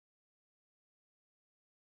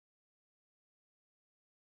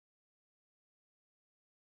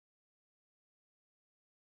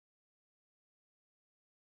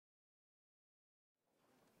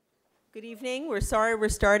Good evening. We're sorry we're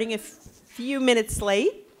starting a few minutes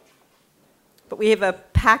late, but we have a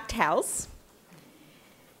packed house.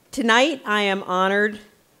 Tonight, I am honored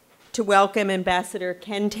to welcome Ambassador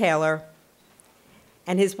Ken Taylor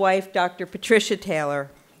and his wife, Dr. Patricia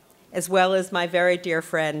Taylor, as well as my very dear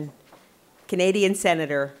friend, Canadian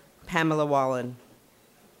Senator Pamela Wallin.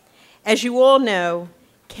 As you all know,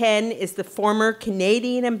 Ken is the former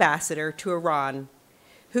Canadian ambassador to Iran,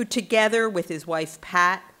 who together with his wife,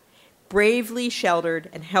 Pat, bravely sheltered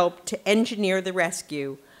and helped to engineer the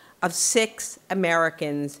rescue of 6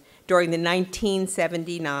 Americans during the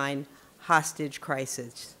 1979 hostage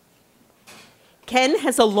crisis. Ken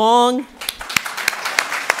has a long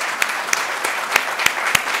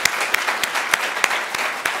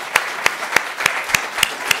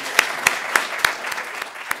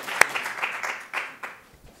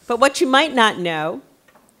But what you might not know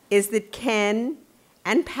is that Ken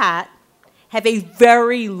and Pat have a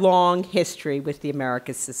very long history with the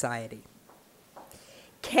Americas Society.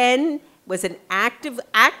 Ken was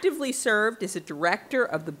actively served as a director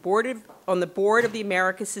of on the board of the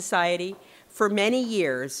Americas Society for many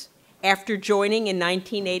years after joining in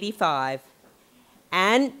 1985,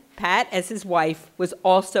 and Pat, as his wife, was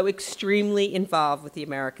also extremely involved with the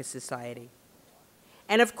Americas Society.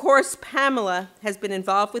 And of course, Pamela has been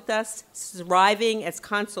involved with us, arriving as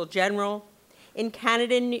Consul General in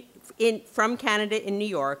Canada, from Canada in New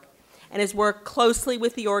York, and has worked closely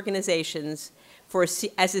with the organizations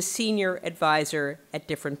as a senior advisor at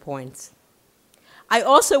different points. I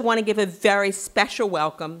also want to give a very special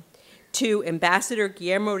welcome to Ambassador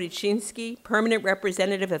Guillermo Richinski, Permanent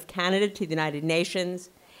Representative of Canada to the United Nations,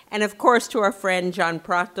 and of course to our friend John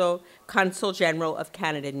Prato, Consul General of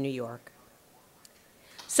Canada in New York.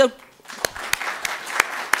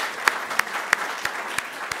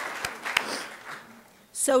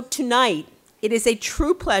 So tonight, it is a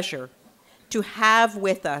true pleasure to have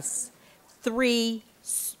with us 3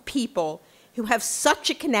 people who have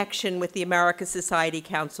such a connection with the Americas Society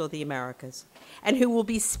Council of the Americas, and who will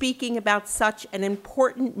be speaking about such an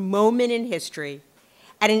important moment in history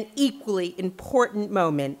and an equally important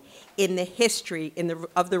moment in the history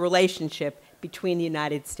of the relationship between the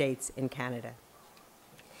United States and Canada.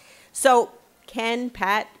 So, Ken,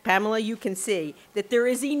 Pat, Pamela, you can see that there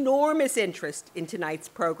is enormous interest in tonight's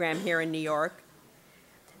program here in New York.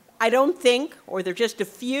 I don't think, or there are just a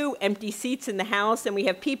few empty seats in the house, and we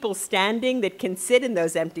have people standing that can sit in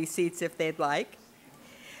those empty seats if they'd like.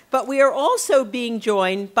 But we are also being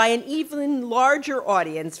joined by an even larger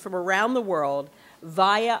audience from around the world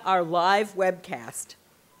via our live webcast.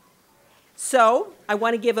 So, I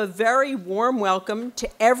want to give a very warm welcome to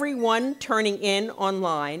everyone turning in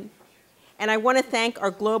online. And I want to thank our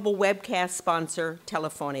global webcast sponsor,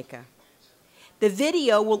 Telefonica. The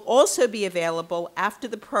video will also be available after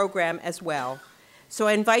the program as well, so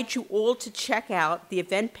I invite you all to check out the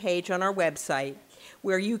event page on our website,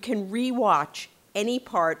 where you can re-watch any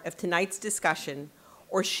part of tonight's discussion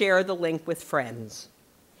or share the link with friends.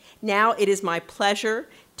 Now it is my pleasure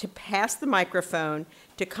to pass the microphone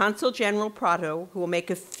to Consul General Prato, who will make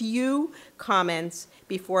a few comments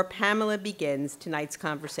before Pamela begins tonight's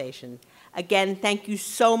conversation. Again, thank you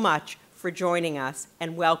so much for joining us,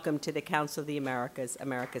 and welcome to the Council of the Americas,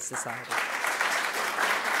 Americas Society.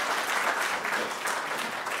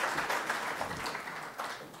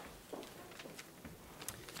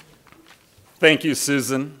 Thank you,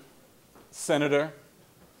 Susan. Senator,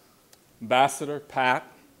 Ambassador Pat,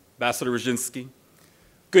 Ambassador Richinski.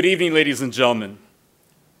 Good evening, ladies and gentlemen.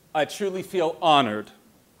 I truly feel honored,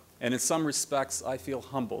 and in some respects, I feel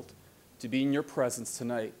humbled to be in your presence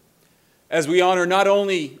tonight, as we honor not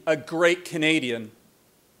only a great Canadian,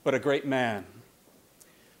 but a great man.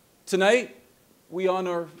 Tonight, we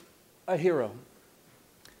honor a hero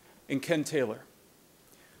in Ken Taylor,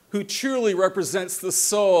 who truly represents the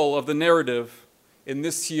soul of the narrative in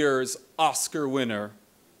this year's Oscar winner,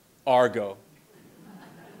 Argo.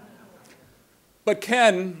 But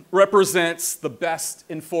Ken represents the best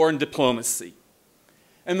in foreign diplomacy,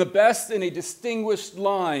 and the best in a distinguished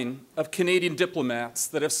line of Canadian diplomats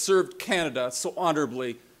that have served Canada so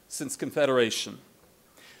honorably since Confederation.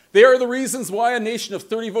 They are the reasons why a nation of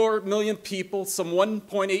 34 million people, some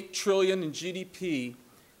 1.8 trillion in GDP,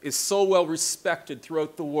 is so well respected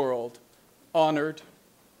throughout the world, honored,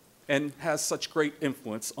 and has such great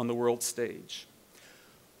influence on the world stage.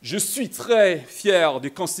 Je suis très fier de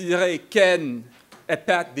considérer Ken et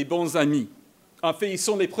Pat des bons amis. En fait, ils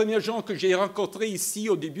sont les premiers gens que j'ai rencontrés ici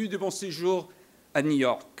au début de mon séjour à New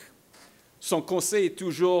York. Son conseil est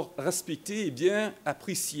toujours respecté et bien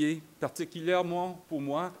apprécié, particulièrement pour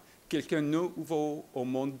moi, quelqu'un nouveau au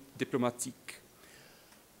monde diplomatique.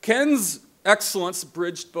 Ken's excellence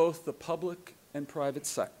bridged both the public and private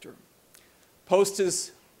sector. Post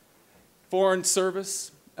his foreign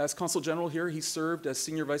service as Consul General here, he served as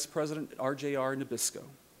Senior Vice President at RJR Nabisco.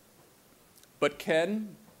 But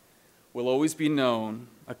Ken will always be known,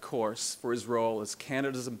 of course, for his role as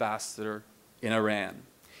Canada's ambassador in Iran.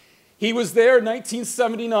 He was there in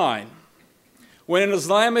 1979 when an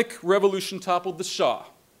Islamic revolution toppled the Shah,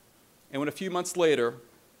 and when a few months later,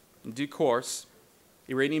 in due course,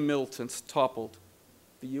 Iranian militants toppled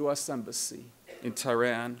the U.S. Embassy in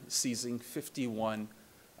Tehran, seizing 51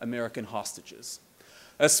 American hostages.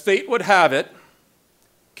 As fate would have it,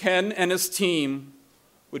 Ken and his team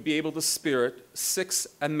would be able to spirit 6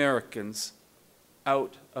 Americans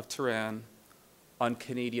out of Tehran on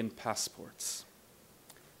Canadian passports.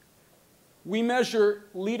 We measure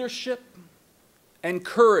leadership and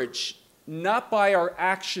courage not by our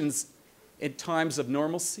actions in times of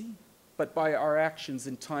normalcy, but by our actions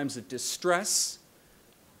in times of distress,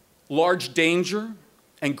 large danger,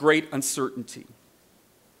 and great uncertainty.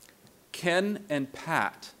 Ken and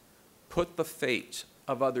Pat put the fate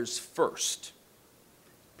of others first,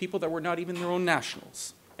 people that were not even their own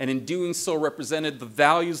nationals, and in doing so represented the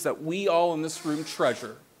values that we all in this room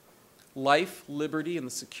treasure: life, liberty, and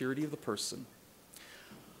the security of the person.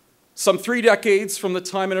 Some 3 decades from the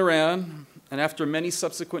time in Iran, and after many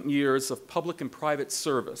subsequent years of public and private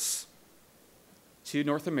service to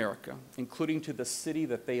North America, including to the city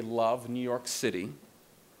that they love, New York City,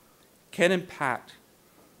 Ken and Pat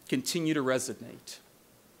continue to resonate.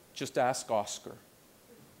 Just ask Oscar.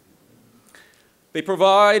 They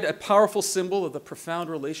provide a powerful symbol of the profound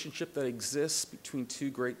relationship that exists between 2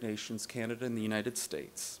 great nations, Canada and the United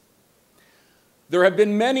States. There have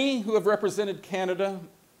been many who have represented Canada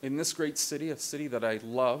in this great city, a city that I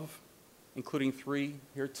love, including 3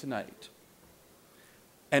 here tonight.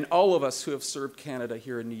 And all of us who have served Canada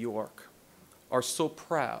here in New York are so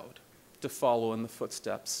proud to follow in the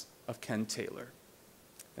footsteps of Ken Taylor.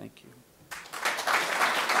 Thank you.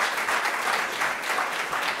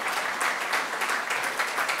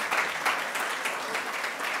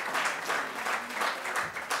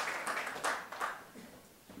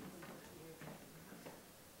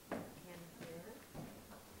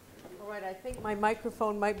 I think my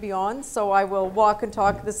microphone might be on, so I will walk and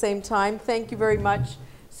talk at the same time. Thank you very much,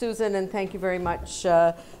 Susan, and thank you very much,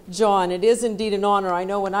 John. It is indeed an honor. I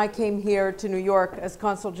know when I came here to New York as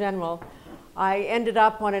Consul General, I ended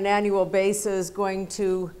up on an annual basis going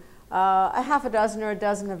to a half a dozen or a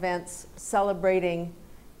dozen events celebrating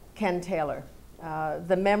Ken Taylor.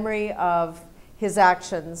 The memory of his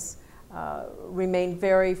actions remained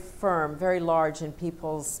very firm, very large in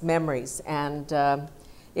people's memories, and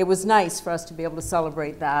it was nice for us to be able to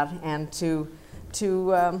celebrate that and to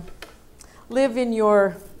live in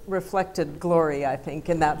your reflected glory, I think,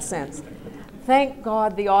 in that sense. Thank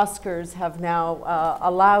God the Oscars have now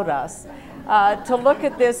allowed us to look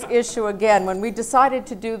at this issue again. When we decided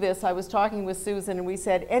to do this, I was talking with Susan and we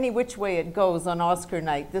said, any which way it goes on Oscar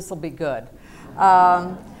night, this will be good.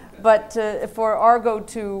 But for Argo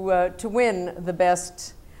to win the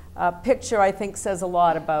best picture, I think says a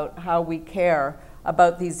lot about how we care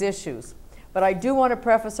about these issues. But I do want to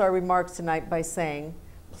preface our remarks tonight by saying,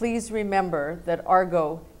 please remember that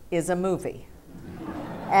Argo is a movie.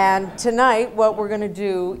 And tonight, what we're going to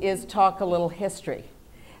do is talk a little history.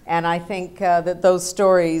 And I think that those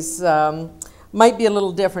stories might be a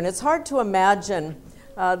little different. It's hard to imagine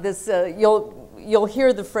this, you'll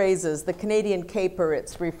hear the phrases, the Canadian caper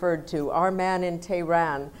it's referred to, our man in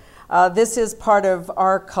Tehran. This is part of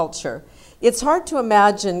our culture. It's hard to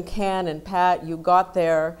imagine, Ken and Pat, you got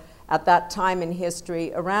there at that time in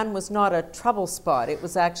history. Iran was not a trouble spot. It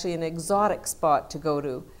was actually an exotic spot to go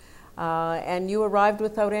to. And you arrived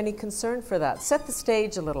without any concern for that. Set the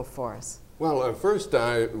stage a little for us. Well, at first,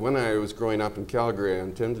 when I was growing up in Calgary, I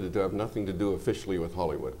intended to have nothing to do officially with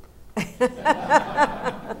Hollywood.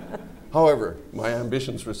 However, my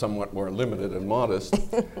ambitions were somewhat more limited and modest.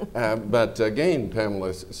 But again,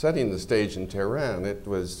 Pamela, setting the stage in Tehran, it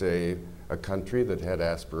was a country that had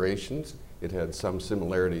aspirations. It had some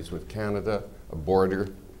similarities with Canada, a border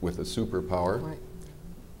with a superpower, right.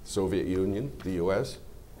 Soviet Union, the US,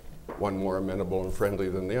 one more amenable and friendly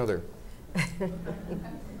than the other.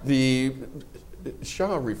 The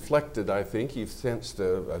Shah reflected, I think, he sensed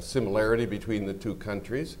a similarity between the 2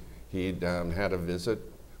 countries. He'd had a visit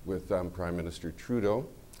with Prime Minister Trudeau,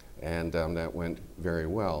 and that went very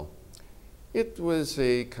well. It was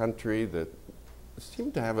a country that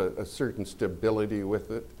seemed to have a certain stability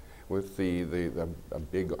with it, with a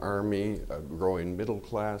big army, a growing middle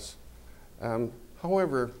class.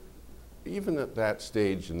 However, even at that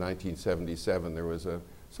stage in 1977, there was a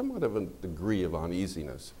somewhat of a degree of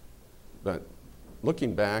uneasiness. But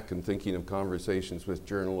looking back and thinking of conversations with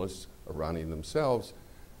journalists, Iranian themselves,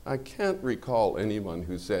 I can't recall anyone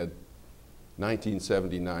who said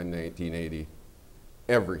 1979, 1980,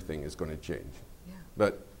 everything is going to change. Yeah.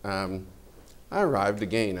 But I arrived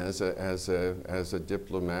again as a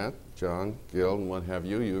diplomat, John, Gil, and what have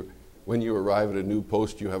you. When you arrive at a new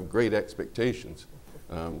post, you have great expectations.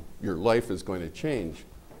 Your life is going to change.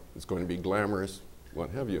 It's going to be glamorous, what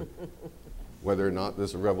have you. Whether or not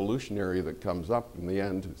there's a revolutionary that comes up in the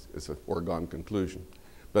end is a foregone conclusion.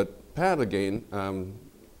 But Pat again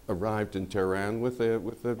arrived in Tehran with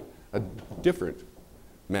a different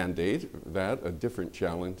mandate, a different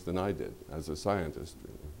challenge than I did as a scientist.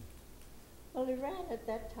 Well, Iran at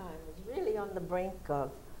that time was really on the brink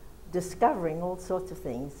of discovering all sorts of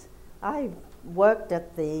things. I worked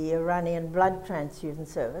at the Iranian Blood Transfusion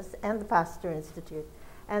Service and the Pasteur Institute,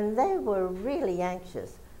 and they were really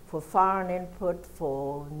anxious for foreign input,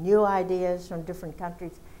 for new ideas from different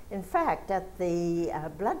countries. In fact, at the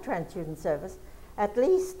Blood Transfusion Service, at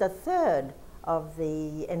least a third of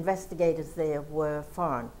the investigators there were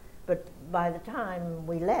foreign. But by the time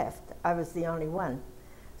we left, I was the only one.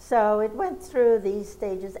 So it went through these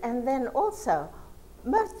stages, and then also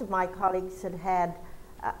most of my colleagues had had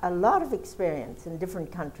a lot of experience in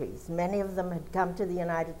different countries. Many of them had come to the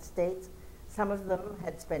United States. Some of them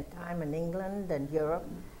had spent time in England and Europe,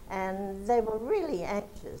 and they were really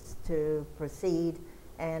anxious to proceed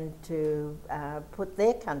and to put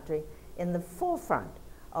their country in the forefront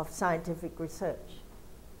of scientific research.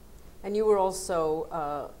 And you were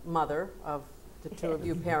also mother of the two of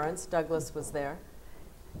you parents. Douglas was there.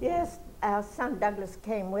 Yes, our son Douglas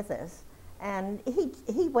came with us, and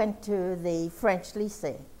he went to the French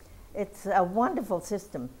Lycée. It's a wonderful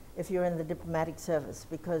system if you're in the diplomatic service,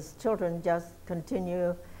 because children just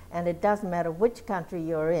continue, and it doesn't matter which country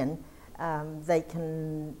you're in, they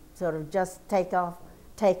can sort of just take up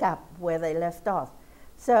where they left off.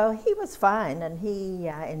 So he was fine, and he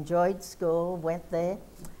enjoyed school, went there,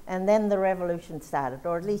 and then the revolution started,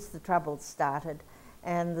 or at least the troubles started,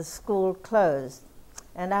 and the school closed.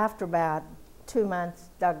 And after about 2 months,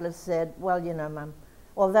 Douglas said, well, you know, Mum,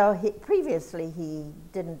 although previously he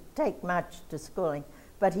didn't take much to schooling,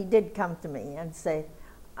 but he did come to me and say,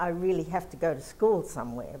 I really have to go to school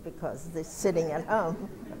somewhere because they're sitting at home.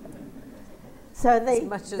 So as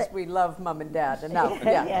much as we love Mum and Dad, enough,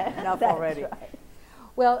 enough already. Right.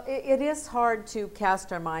 Well, it is hard to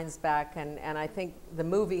cast our minds back, and I think the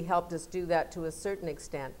movie helped us do that to a certain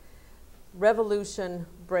extent. Revolution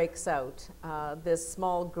breaks out. This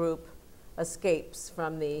small group escapes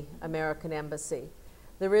from the American embassy.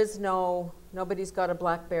 There is nobody's got a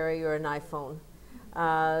BlackBerry or an iPhone.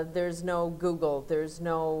 There's no Google. There's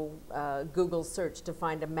no Google search to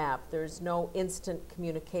find a map. There's no instant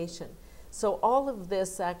communication. So all of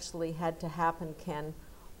this actually had to happen, Ken,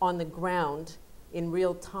 on the ground in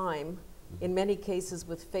real time, in many cases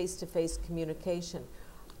with face-to-face communication.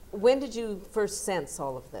 When did you first sense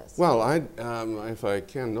all of this? Well, if I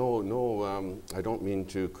can, I don't mean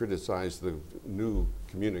to criticize the new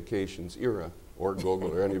communications era or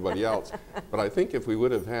Google or anybody else, but I think if we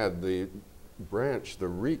would have had the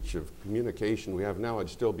reach of communication we have now, I'd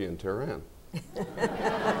still be in Tehran.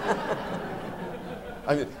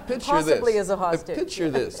 I mean, picture possibly this. as a hostage. Picture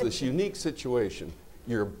this unique situation.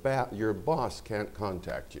 Your boss can't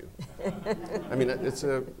contact you. I mean, it's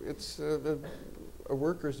a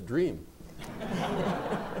worker's dream.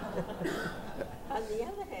 On the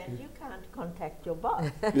other hand, you can't contact your boss.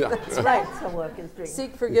 Yeah. That's right. It's a worker's dream.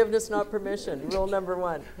 Seek forgiveness, not permission. Rule number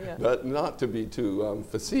one. Yeah. But not to be too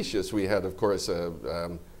facetious, we had, of course,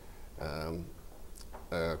 a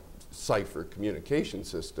cipher communication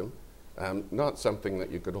system. Not something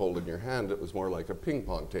that you could hold in your hand. It was more like a ping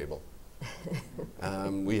pong table.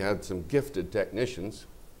 We had some gifted technicians.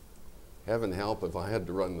 Heaven help if I had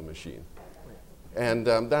to run the machine. And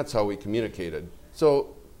that's how we communicated.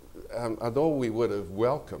 So although we would have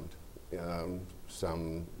welcomed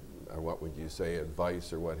some, what would you say,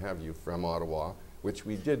 advice or what have you from Ottawa, which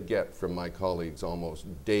we did get from my colleagues almost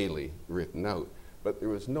daily written out, but there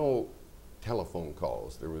was no telephone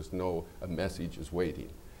calls. There was no messages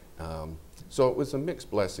waiting. So it was a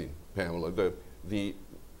mixed blessing, Pamela. The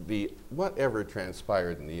whatever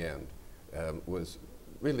transpired in the end was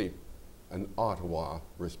really an Ottawa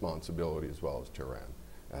responsibility as well as Tehran.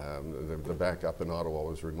 The backup in Ottawa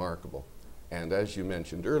was remarkable. And as you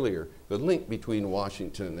mentioned earlier, the link between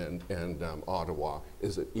Washington and Ottawa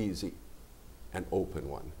is an easy and open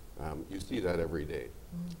one. You see that every day.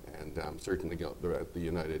 And certainly at the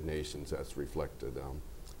United Nations, that's reflected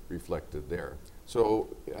there. So,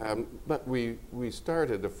 but we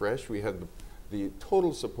started afresh. We had the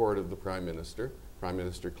total support of the Prime Minister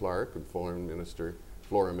Clark and Foreign Minister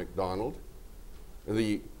Flora MacDonald.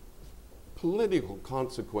 The political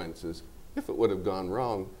consequences, if it would have gone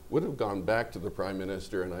wrong, would have gone back to the Prime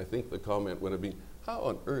Minister, and I think the comment would have been, how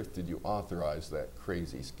on earth did you authorize that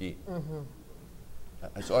crazy scheme?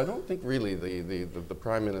 So I don't think really the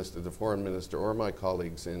Prime Minister, the Foreign Minister, or my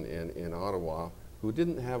colleagues in Ottawa, who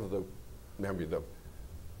didn't have the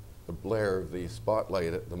blare of the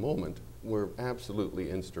spotlight at the moment, were absolutely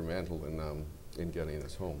instrumental in getting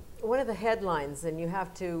us home. One of the headlines, and you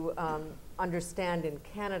have to understand in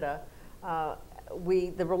Canada,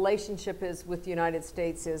 the relationship is with the United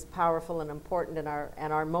States is powerful and important and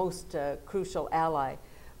our most crucial ally.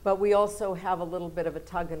 But we also have a little bit of a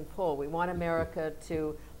tug and pull. We want America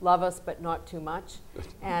to love us, but not too much.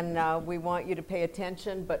 And we want you to pay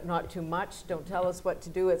attention, but not too much. Don't tell us what to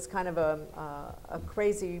do. It's kind of a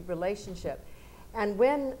crazy relationship. And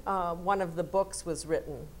when one of the books was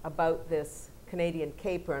written about this Canadian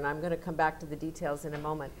caper, and I'm going to come back to the details in a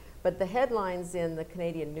moment, but the headlines in the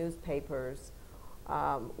Canadian newspapers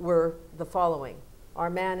were the following: "Our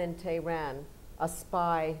man in Tehran, a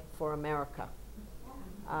spy for America."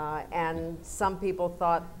 And some people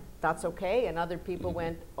thought that's okay, and other people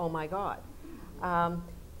went, oh my God.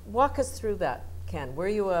 Walk us through that, Ken. Were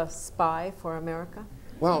you a spy for America?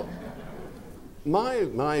 Well,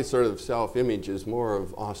 my sort of self-image is more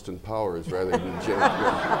of Austin Powers rather than James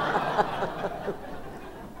Bond.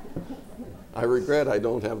 I regret I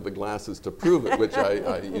don't have the glasses to prove it, which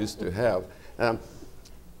I used to have. An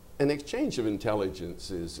exchange of intelligence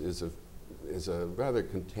is a rather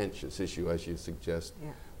contentious issue, as you suggest,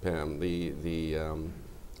 yeah. Pam.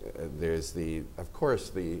 There's of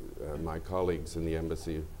course, my colleagues in the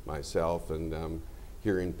embassy, myself, and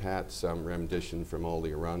hearing Pat's rendition from all the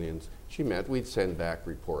Iranians she met, we'd send back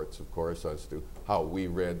reports, of course, as to how we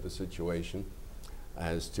read the situation,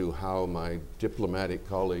 as to how my diplomatic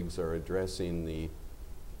colleagues are addressing the,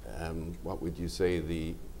 what would you say,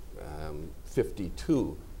 the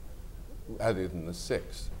 52 rather than the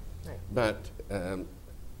 6. Right. But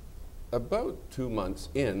about 2 months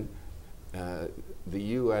in, the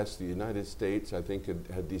U.S., the United States, I think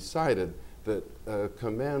had decided that a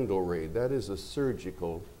commando raid, that is a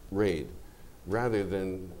surgical raid, rather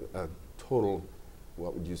than a total,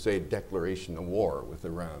 what would you say, declaration of war with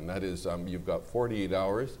Iran. That is, you've got 48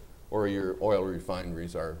 hours or your oil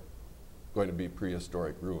refineries are going to be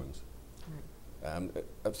prehistoric ruins.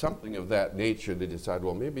 Something of that nature, they decide,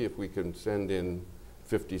 well, maybe if we can send in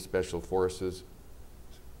 50 special forces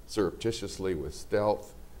surreptitiously with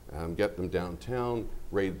stealth, get them downtown,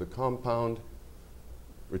 raid the compound,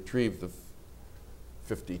 retrieve the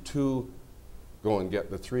 52, go and get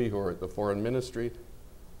the 3 who are at the foreign ministry,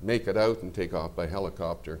 make it out and take off by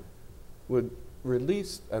helicopter, would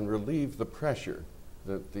release and relieve the pressure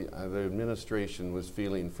that the administration was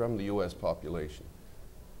feeling from the U.S. population.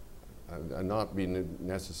 Not being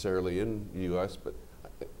necessarily in the U.S., but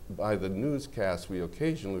by the newscasts we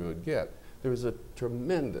occasionally would get, there was a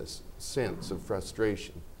tremendous sense of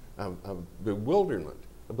frustration, of bewilderment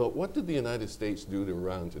about what did the United States do to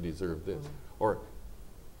Iran to deserve this? Or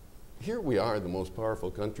here we are, the most powerful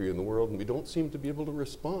country in the world, and we don't seem to be able to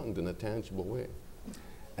respond in a tangible way.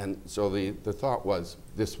 And so the thought was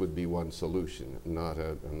this would be one solution, not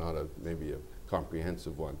maybe a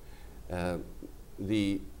comprehensive one.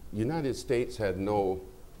 The United States had no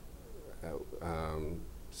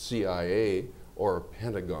CIA or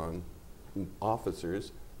Pentagon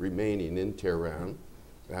officers remaining in Tehran.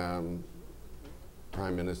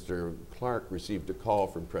 Prime Minister Clark received a call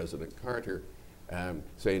from President Carter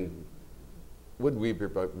saying, would we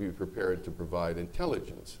be prepared to provide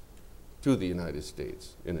intelligence to the United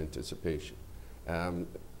States in anticipation?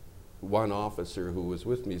 One officer who was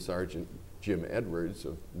with me, Sergeant Jim Edwards,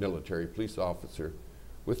 a military police officer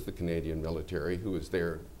with the Canadian military, who was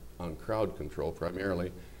there on crowd control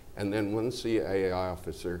primarily, and then one CIA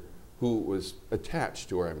officer who was attached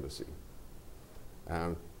to our embassy.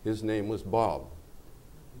 His name was Bob.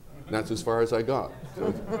 And that's as far as I got.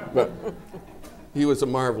 So, but he was a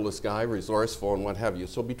marvelous guy, resourceful and what have you.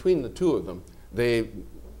 So between the two of them, they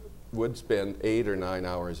would spend 8 or 9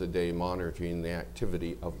 hours a day monitoring the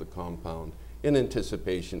activity of the compound in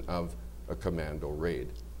anticipation of a commando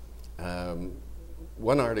raid.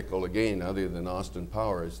 One article, again, other than Austin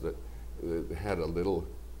Powers, that had a little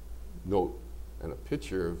note and a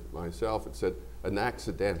picture of myself. It said, an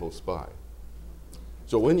accidental spy.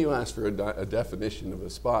 So when you asked for a definition of a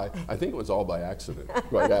spy, I think it was all by accident,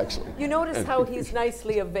 quite actually. You notice how he's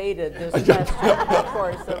nicely evaded this question, of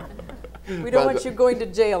course. We don't want you going to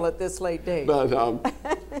jail at this late date. But,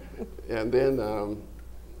 and then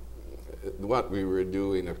what we were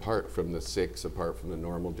doing apart from the 6, apart from the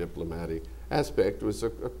normal diplomatic aspect, was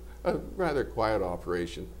a rather quiet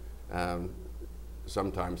operation.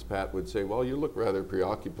 Sometimes Pat would say, well, you look rather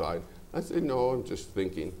preoccupied. I say, no, I'm just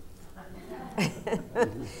thinking.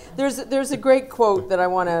 There's a great quote that I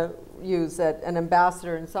want to use that an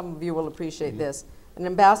ambassador, and some of you will appreciate this, an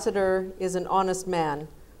ambassador is an honest man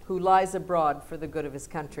who lies abroad for the good of his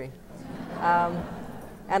country.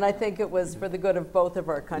 And I think it was for the good of both of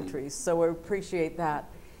our countries, so we appreciate that.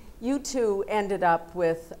 You two ended up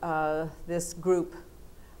with this group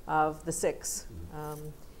of the 6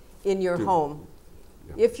 in your home.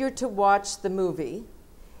 Yeah. If you're to watch the movie,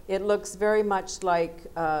 it looks very much like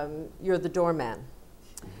you're the doorman,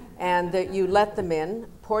 and that you let them in,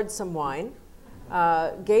 poured some wine,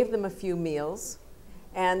 gave them a few meals,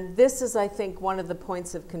 and this is, I think, one of the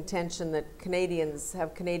points of contention that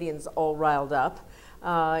Canadians all riled up,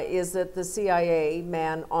 is that the CIA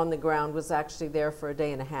man on the ground was actually there for a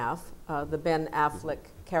day and a half, the Ben Affleck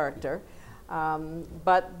character,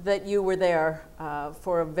 but that you were there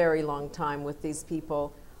for a very long time with these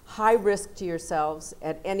people, high risk to yourselves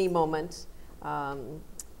at any moment.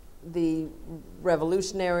 The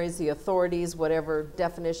revolutionaries, the authorities, whatever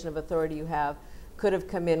definition of authority you have, could have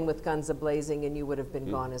come in with guns a-blazing and you would have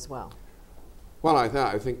been gone as well. Well,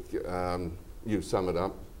 I think you sum it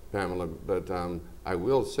up, Pamela, but I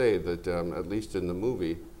will say that at least in the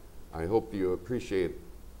movie, I hope you appreciate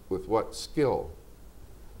with what skill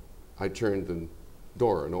I turned the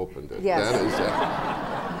door and opened it. Yes. That is,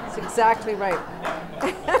 that's exactly right.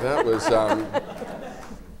 That was,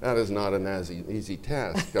 that is not an easy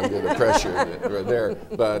task under the pressure there.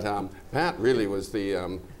 But Pat really was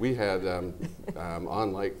the, we had,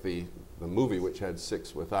 unlike the movie, which had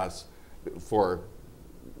 6 with us, for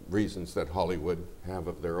reasons that Hollywood have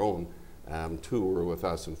of their own, 2 were with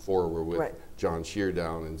us and 4 were with John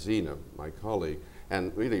Sheardown and Zena, my colleague.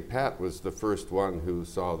 And really, Pat was the first one who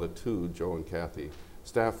saw the 2, Joe and Kathy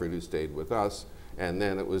Stafford, who stayed with us. And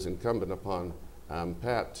then it was incumbent upon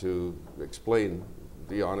Pat to explain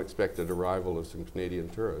the unexpected arrival of some Canadian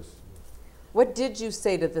tourists. What did you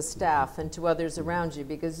say to the staff and to others around you?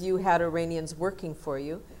 Because you had Iranians working for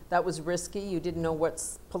you. That was risky. You didn't know what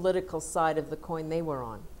political side of the coin they were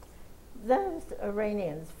on. Those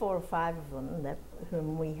Iranians, 4 or 5 of them,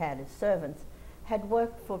 whom we had as servants, had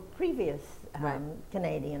worked for previous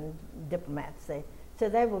Canadian diplomats. So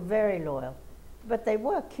they were very loyal. But they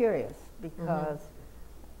were curious because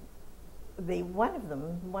one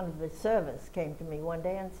of the servers came to me one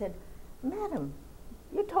day and said, "Madam,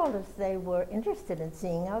 you told us they were interested in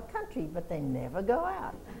seeing our country, but they never go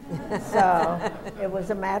out." So it was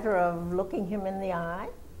a matter of looking him in the eye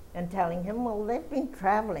and telling him, well, they've been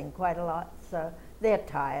traveling quite a lot, so they're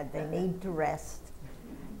tired, they need to rest.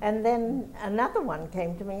 And then another one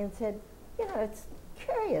came to me and said, you know, it's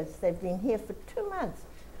curious, they've been here for 2 months,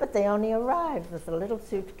 but they only arrived with a little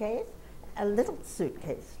suitcase,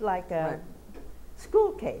 like a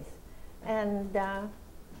school case. And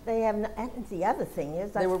they have, and the other thing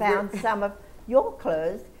is, I found some of your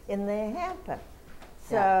clothes in their hamper.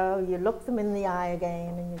 So you look them in the eye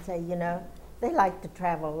again and you say, you know, they like to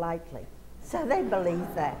travel lightly. So they believe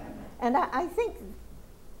that. And I think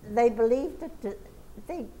they believed it,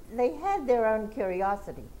 they had their own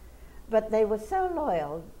curiosity, but they were so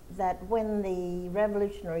loyal that when the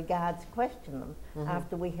Revolutionary Guards questioned them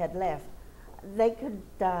after we had left, they could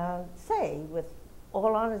say with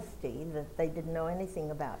all honesty that they didn't know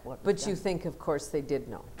anything about what was But you think, of course, they did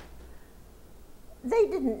know. They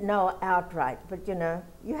didn't know outright, but you know,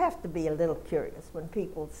 you have to be a little curious when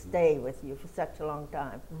people stay with you for such a long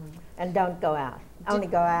time and don't go out. Only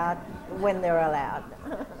go out when they're allowed.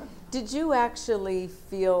 Did you actually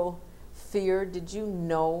feel fear? Did you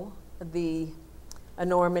know the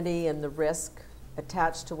enormity and the risk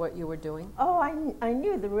attached to what you were doing? Oh, I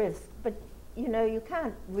knew the risk, but you know, you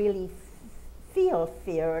can't really feel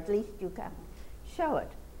fear, or at least you can't show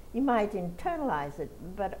it. You might internalize it,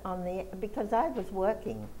 but because I was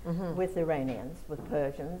working with Iranians, with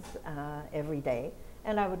Persians every day,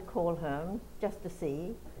 and I would call home just to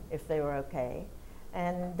see if they were okay.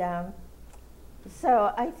 And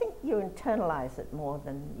so I think you internalize it more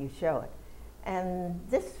than you show it. And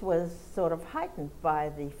this was sort of heightened by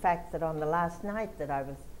the fact that on the last night that I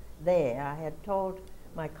was there, I had told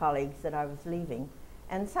my colleagues that I was leaving,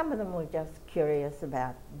 and some of them were just curious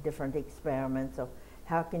about different experiments, or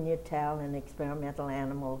how can you tell in experimental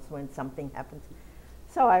animals when something happens?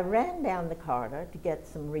 So I ran down the corridor to get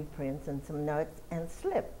some reprints and some notes and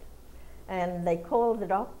slipped. And they called the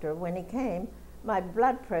doctor. When he came, my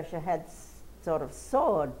blood pressure had sort of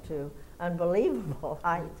soared to unbelievable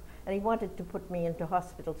heights, and he wanted to put me into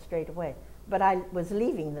hospital straight away. But I was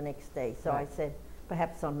leaving the next day, so I said,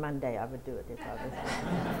 perhaps on Monday I would do it if I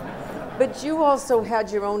was. But you also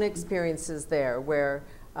had your own experiences there where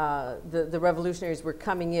the revolutionaries were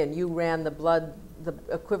coming in. You ran the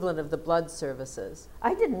equivalent of the blood services.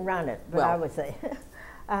 I didn't run it, but I was there.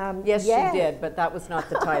 Yes, you did, but that was not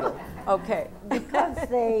the title. Okay. Because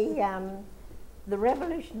they, the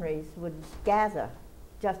revolutionaries would gather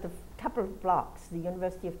just a couple of blocks. The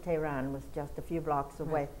University of Tehran was just a few blocks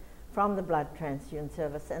away from the blood transfusion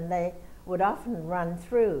service, and they would often run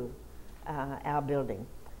through our building.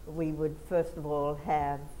 We would first of all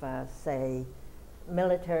have, say,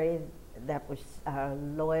 military that was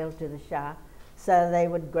loyal to the Shah, so they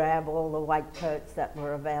would grab all the white coats that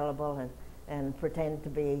were available and pretend to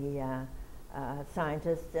be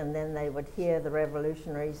scientists, and then they would hear the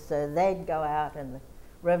revolutionaries, so they'd go out and the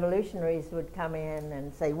revolutionaries would come in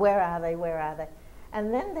and say, where are they, where are they?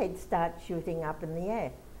 And then they'd start shooting up in the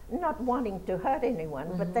air, not wanting to hurt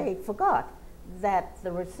anyone, but they forgot that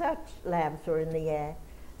the research labs were in the air.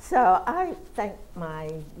 So I thank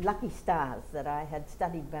my lucky stars that I had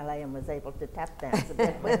studied ballet and was able to tap dance a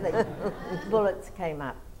bit when the bullets came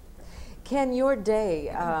up. Ken, your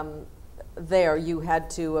day there, you had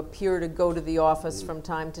to appear to go to the office from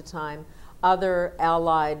time to time. Other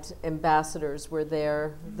allied ambassadors were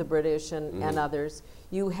there, the British and others.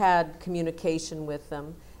 You had communication with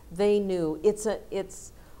them. They knew.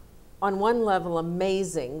 It's on one level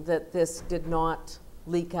amazing that this did not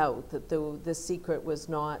leak out, that the secret was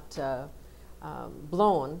not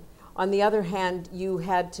blown. On the other hand, you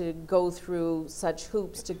had to go through such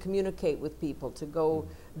hoops to communicate with people, to go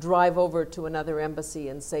drive over to another embassy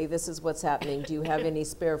and say, this is what's happening, do you have any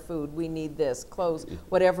spare food, we need this, clothes,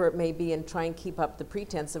 whatever it may be, and try and keep up the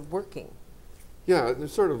pretense of working. Yeah,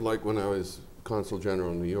 it's sort of like when I was Consul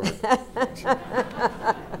General in New York.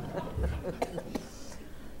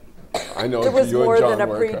 I know there was you more and John than a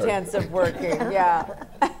work pretense of working, yeah.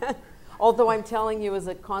 Although I'm telling you, as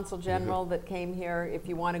a Consul General that came here, if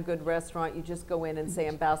you want a good restaurant, you just go in and say,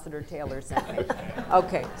 Ambassador Taylor sent me.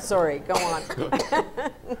 Okay, sorry, go on.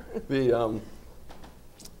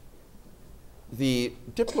 The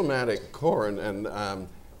diplomatic corps, and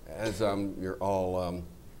as you're all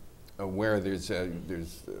aware, there's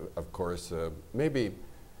of course, maybe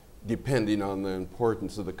depending on the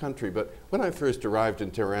importance of the country, but when I first arrived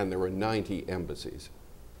in Tehran, there were 90 embassies,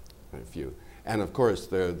 a few. And of course,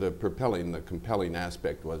 the compelling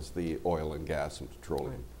aspect was the oil and gas and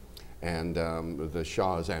petroleum, and the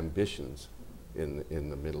Shah's ambitions in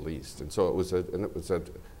the Middle East. And so it was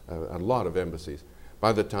a lot of embassies.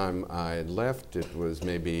 By the time I had left, it was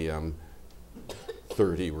maybe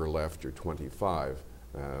 30 were left or 25.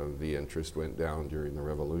 The interest went down during the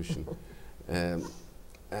revolution.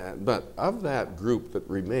 But of that group that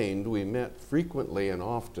remained, we met frequently and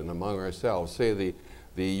often among ourselves. Say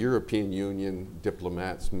the European Union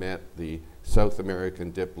diplomats met, the South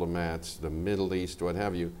American diplomats, the Middle East, what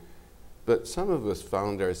have you. But some of us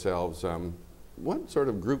found ourselves, what sort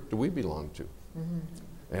of group do we belong to?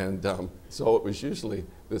 And so it was usually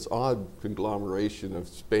this odd conglomeration of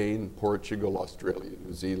Spain, Portugal, Australia,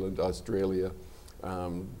 New Zealand, Australia,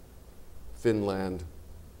 Finland,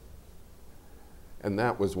 and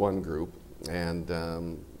that was one group. And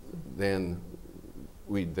then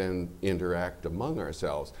we'd then interact among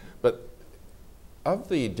ourselves. But of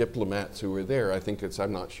the diplomats who were there, I think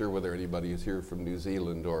I'm not sure whether anybody is here from New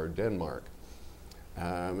Zealand or Denmark,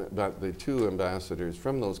 but the two ambassadors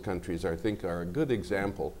from those countries, I think, are a good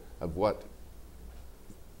example of what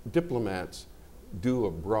diplomats do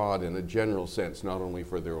abroad in a general sense, not only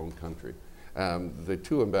for their own country. The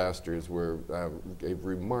two ambassadors gave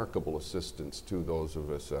remarkable assistance to those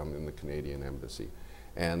of us in the Canadian Embassy.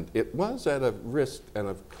 And it was at a risk and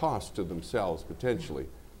a cost to themselves, potentially,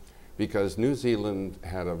 because New Zealand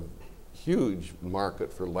had a huge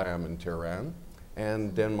market for lamb in Tehran,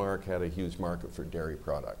 and Denmark had a huge market for dairy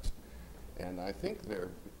products. And I think their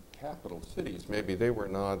capital cities, maybe they were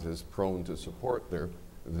not as prone to support their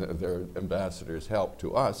ambassadors' help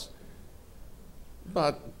to us,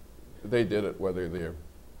 but they did it whether they're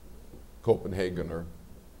Copenhagen or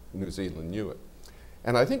New Zealand knew it.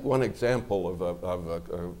 And I think one example of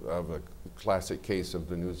a classic case of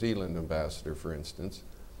the New Zealand ambassador, for instance,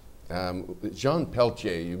 Jean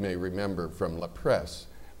Peltier, you may remember from La Presse,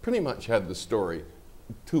 pretty much had the story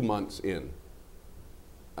 2 months in.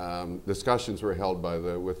 Discussions were held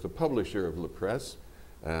with the publisher of La Presse,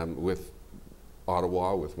 with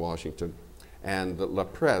Ottawa, with Washington, and La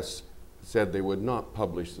Presse said they would not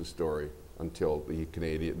publish the story until the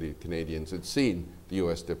Canadians had seen the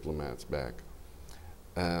U.S. diplomats back.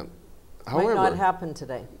 Might not happen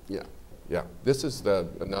today. Yeah, yeah. This is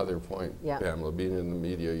another point, Pamela. Being in the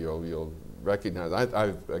media, you'll recognize.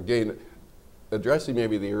 I've again addressing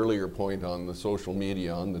maybe the earlier point on the social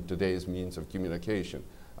media, on today's means of communication.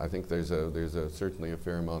 I think there's certainly a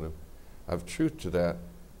fair amount of truth to that.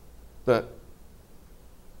 But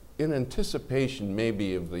in anticipation,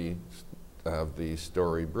 maybe of the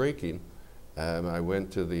story breaking, I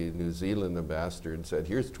went to the New Zealand ambassador and said,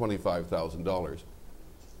 "Here's $25,000.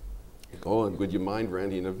 Oh, and would you mind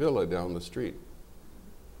renting a villa down the street?"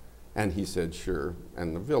 And he said, "Sure."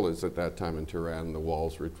 And the villas at that time in Tehran, the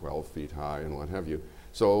walls were 12 feet high and what have you.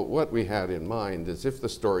 So what we had in mind is if the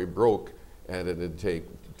story broke and it'd take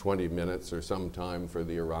 20 minutes or some time for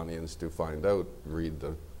the Iranians to find out, read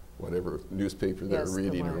the whatever newspaper they're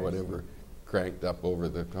reading or whatever cranked up over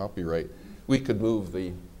the copyright, we could move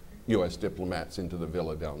the U.S. diplomats into the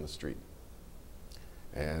villa down the street.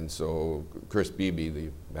 And so Chris Beebe,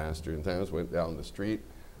 the ambassador in Thailand, went down the street.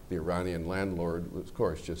 The Iranian landlord was, of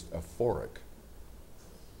course, just euphoric.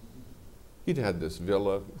 He'd had this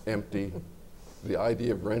villa empty. The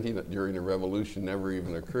idea of renting it during the revolution never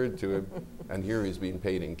even occurred to him, and here he's being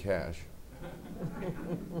paid in cash.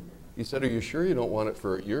 He said, "Are you sure you don't want it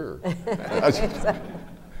for a year?"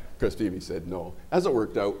 Chris Beebe said no. As it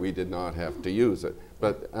worked out, we did not have to use it.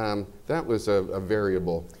 But that was a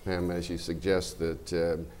variable, Pam, as you suggest, that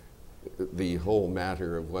the whole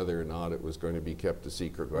matter of whether or not it was going to be kept a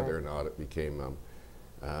secret, whether or not it became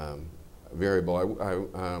variable.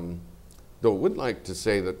 Though I would like to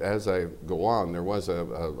say that as I go on, there was a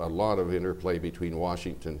lot of interplay between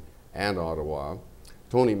Washington and Ottawa.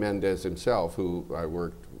 Tony Mendez himself, who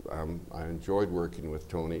I enjoyed working with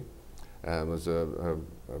Tony, was a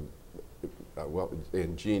well,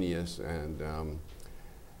 ingenious and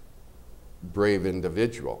brave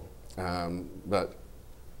individual. But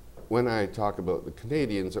when I talk about the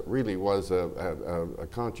Canadians, it really was a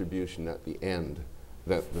contribution at the end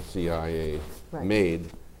that the CIA made,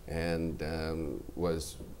 and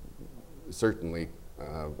was certainly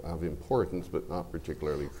of importance, but not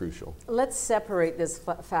particularly crucial. Let's separate this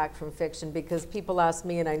fact from fiction, because people ask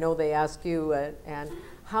me, and I know they ask you, and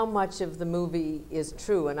how much of the movie is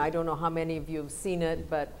true? And I don't know how many of you have seen it,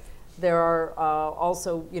 but there are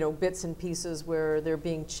also, you know, bits and pieces where they're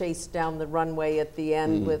being chased down the runway at the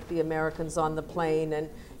end with the Americans on the plane, and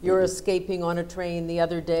you're escaping on a train the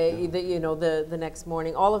other day, the next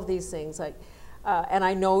morning. All of these things, like. And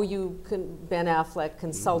I know Ben Affleck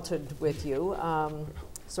consulted with you,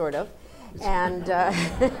 sort of. And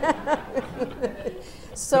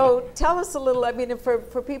so tell us a little, I mean, for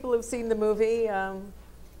people who've seen the movie,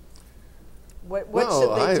 what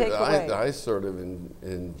should they take away? I sort of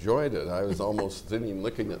enjoyed it. I was almost sitting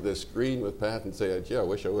looking at this screen with Pat and saying, "Gee, I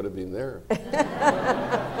wish I would have been there."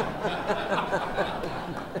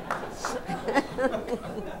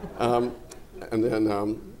 And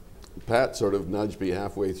then Pat sort of nudged me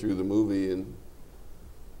halfway through the movie and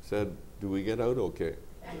said, "Do we get out okay?"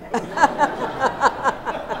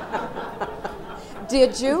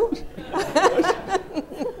 Did you?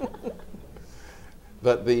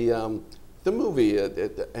 But the movie,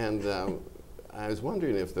 I was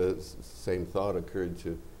wondering if the same thought occurred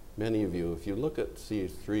to many of you. If you look at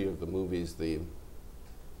three of the movies, the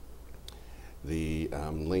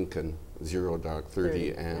Lincoln, Zero Dark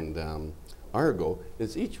 30, and Argo,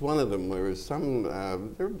 is each one of them, there was some,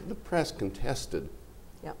 the press contested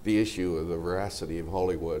the issue of the veracity of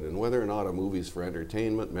Hollywood and whether or not a movie's for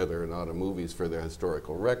entertainment, whether or not a movie's for the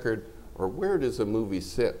historical record, or where does a movie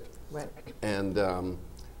sit? Right. And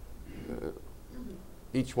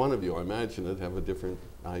each one of you, I imagine, would have a different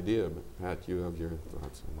idea. But Pat, you have your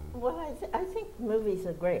thoughts on that. Well, I think movies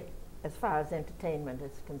are great as far as entertainment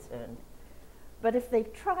is concerned. But if they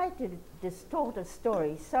try to distort a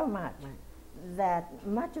story so much that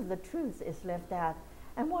much of the truth is left out,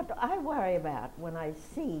 and what I worry about when I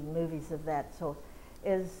see movies of that sort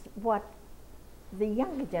is what the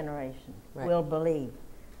younger generation will believe,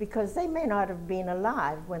 because they may not have been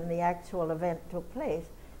alive when the actual event took place,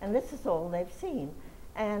 and this is all they've seen.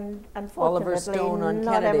 And unfortunately, Oliver Stone on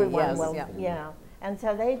not Kennedy, everyone will. And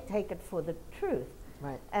so they take it for the truth.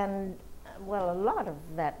 Right. And well, a lot of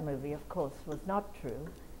that movie, of course, was not true.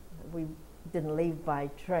 We didn't leave by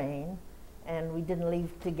train, and we didn't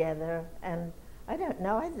leave together. And I don't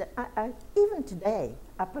know, I even today,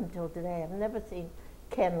 up until today, I've never seen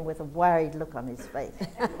Ken with a worried look on his face.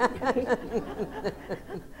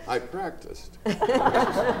 I practiced.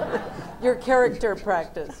 Your character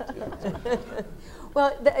practiced.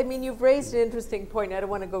 Well, I mean, you've raised an interesting point. I don't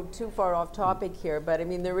want to go too far off topic here, but I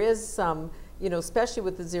mean, there is some, you know, especially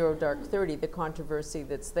with the Zero Dark 30, the controversy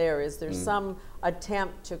that's there is there's some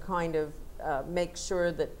attempt to kind of make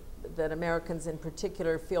sure that Americans in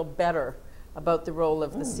particular feel better about the role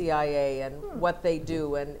of the CIA and what they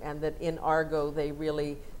do, and that in Argo they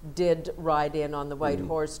really did ride in on the white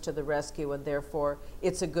horse to the rescue, and therefore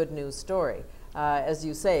it's a good news story. As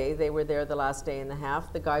you say, they were there the last day and a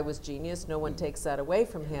half. The guy was genius. No one takes that away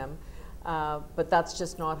from him. But that's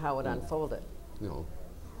just not how it unfolded. No.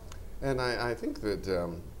 And I think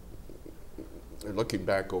that looking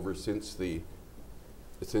back over since the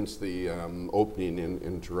opening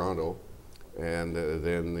in Toronto, and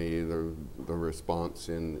then the response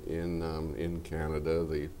in Canada,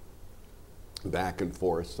 the back and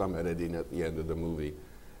forth, some editing at the end of the movie,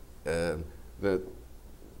 that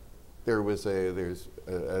there's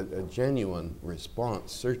a genuine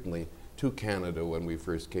response, certainly, to Canada when we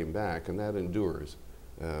first came back, and that endures.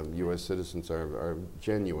 U.S. citizens are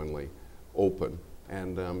genuinely open,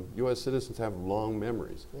 and U.S. citizens have long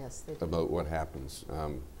memories about what happens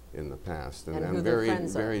in the past, and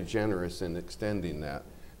very generous in extending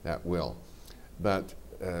that will. But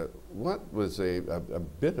what was a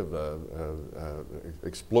bit of a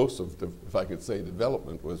explosive, if I could say,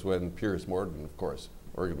 development was when Piers Morgan, of course,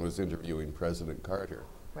 was interviewing President Carter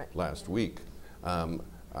last week.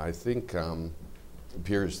 I think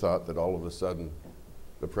Piers thought that all of a sudden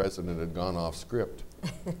the president had gone off script.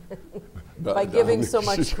 By giving so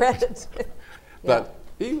much credit. But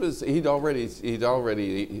he'd already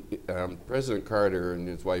President Carter and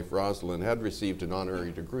his wife Rosalind had received an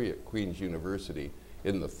honorary degree at Queen's University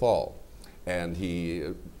in the fall, and he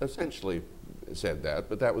essentially said that,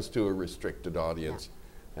 but that was to a restricted audience.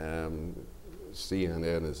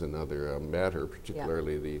 CNN is another matter,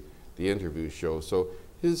 particularly the interview show. So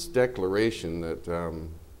his declaration that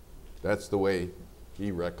that's the way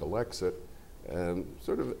he recollects it,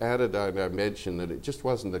 sort of added a mention that it just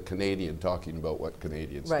wasn't a Canadian talking about what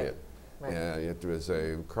Canadians did. It was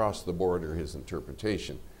a across the border his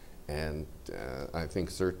interpretation, and I think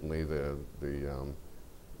certainly the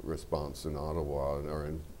response in Ottawa or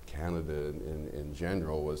in Canada in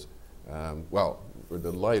general was, well, we're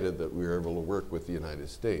delighted that we were able to work with the United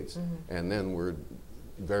States, and then we're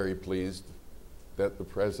very pleased that the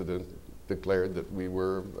president declared that we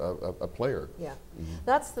were a player. Yeah,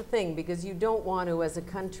 that's the thing, because you don't want to, as a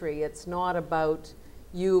country, it's not about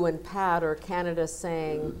you and Pat or Canada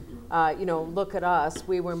saying, you know, look at us,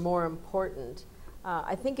 we were more important.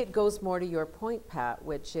 I think it goes more to your point, Pat,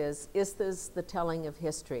 which is this the telling of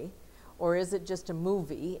history, or is it just a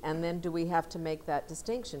movie, and then do we have to make that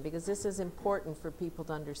distinction? Because this is important for people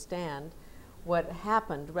to understand what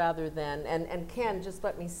happened rather than, and Ken, just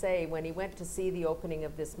let me say, when he went to see the opening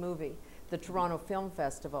of this movie, the Toronto Film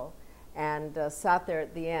Festival, and sat there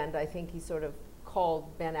at the end, I think he sort of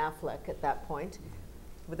called Ben Affleck at that point.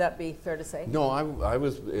 Would that be fair to say? No, I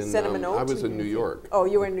was in I was in New York. Oh,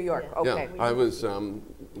 you were in New York. Okay. Yeah, I was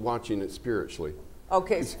watching it spiritually.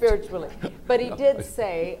 Okay, spiritually. But he did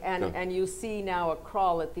say, and you see now a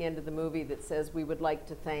crawl at the end of the movie that says, we would like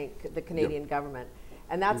to thank the Canadian government.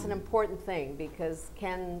 And that's an important thing, because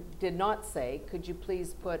Ken did not say, could you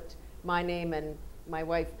please put my name and my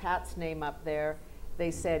wife Pat's name up there?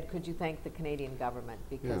 They said, could you thank the Canadian government?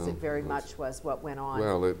 Because it very much was what went on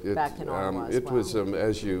back in Ottawa as well. It was,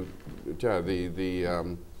 as you,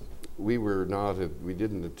 we were not, we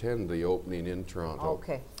didn't attend the opening in Toronto.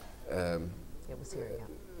 Okay. It was here, yeah.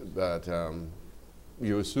 But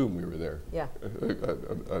you assume we were there. Yeah.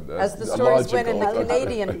 As the stories went in the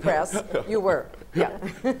Canadian press, you were. Yeah.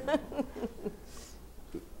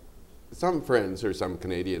 Some friends or some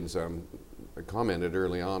Canadians commented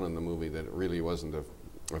early on in the movie that it really wasn't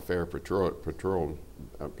a fair portrayal.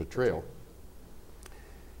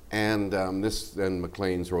 And then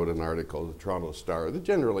Maclean's wrote an article, the Toronto Star,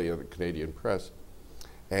 generally the Canadian press.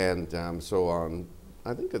 And so on,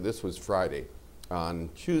 I think that this was Friday. On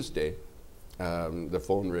Tuesday, the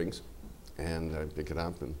phone rings, and I pick it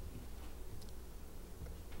up, and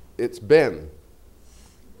it's Ben.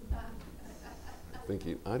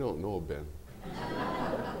 Thinking, I don't know Ben.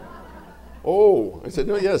 Oh, I said,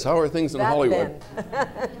 no, yes, how are things in Hollywood?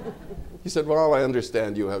 He said, well, I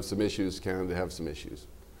understand you have some issues, Canada have some issues.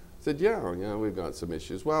 I said, yeah, we've got some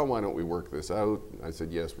issues. Well, why don't we work this out? I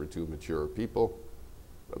said, yes, we're two mature people,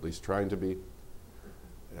 at least trying to be.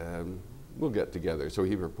 We'll get together. So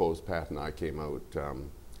he proposed, Pat and I came out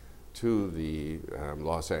to the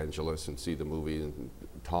Los Angeles and see the movie and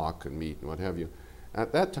talk and meet and what have you.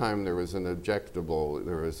 At that time, there was an objectable,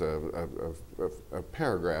 there was a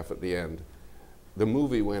paragraph at the end. The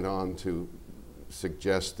movie went on to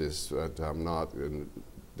suggest this, not in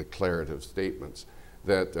declarative statements,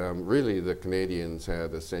 that really the Canadians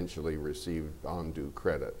had essentially received undue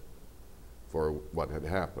credit for what had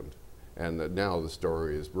happened. And that now the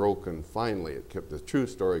story is broken. Finally, the true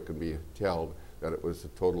story can be told that it was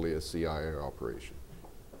totally a CIA operation.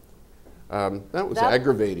 That was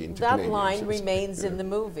aggravating to Canadians. That line remains in the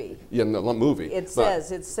movie. Yeah, in the movie. It says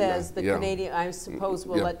the Canadian, I suppose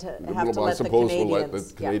we'll have to let the Canadians. We'll let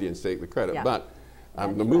the Canadians take the credit. Yeah. But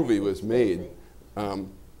the movie was made,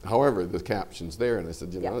 however, the caption's there, and I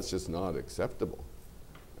said, you know, it's just not acceptable.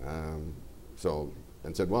 And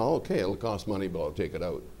said, well, okay, it'll cost money, but I'll take it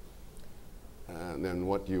out. And then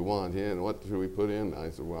what do you want in? What should we put in? I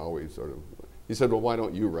said, well, he said, well, why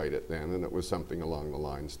don't you write it then? And it was something along the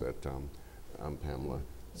lines that Pamela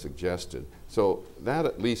suggested. So that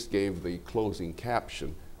at least gave the closing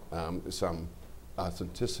caption some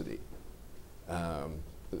authenticity.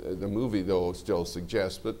 The movie, though, still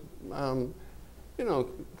suggests, but you know,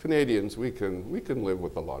 Canadians, we can live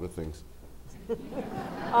with a lot of things.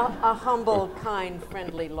 A humble, kind,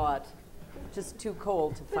 friendly lot. Just too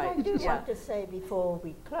cold to fight. But I do want to say before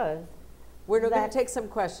we close, we're going to take some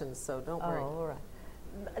questions, so don't worry. Oh, all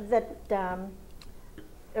right. That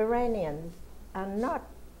Iranians are not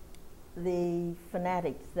the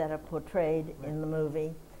fanatics that are portrayed in the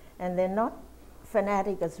movie, and they're not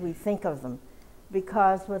fanatic as we think of them,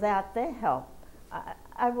 because without their help,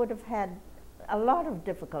 I would have had a lot of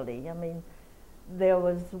difficulty. I mean, there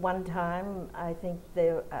was one time, I think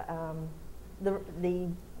the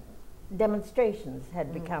demonstrations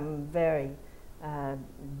had become very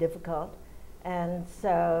difficult, and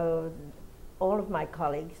so all of my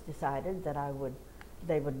colleagues decided that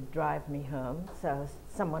they would drive me home. So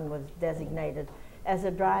someone was designated as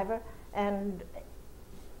a driver, and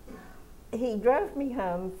he drove me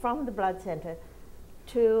home from the blood center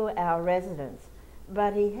to our residence.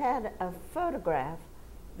 But he had a photograph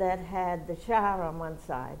that had the Shah on one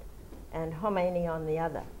side and Khomeini on the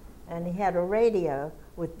other. And he had a radio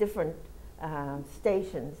with different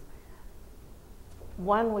stations,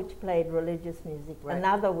 one which played religious music,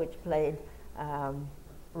 another which played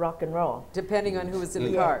rock and roll. Depending on who was in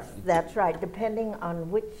the car. That's right, depending on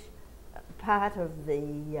which part of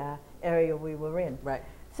the area we were in. Right.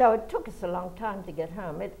 So it took us a long time to get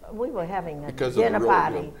home. We were having a dinner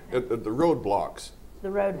party. The roadblocks. The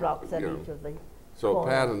roadblocks at each of the So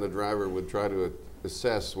corners. Pat and the driver would try to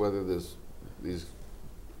assess whether these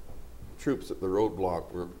troops at the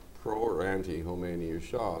roadblock were pro or anti-Khomeini or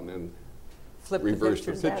Shah, and then Flip reverse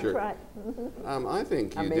the pictures. picture. That's right. I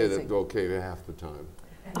think you did it okay half the time.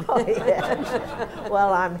 Oh, yeah.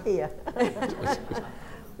 Well, I'm here.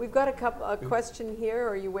 We've got a question here.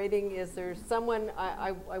 Are you waiting? Is there someone?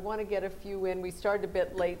 I want to get a few in. We started a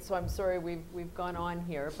bit late, so I'm sorry we've gone on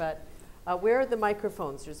here. But where are the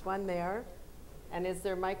microphones? There's one there, and is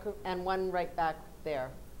there and one right back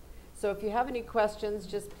there. So if you have any questions,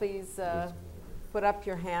 just please put up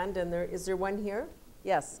your hand. And is there one here?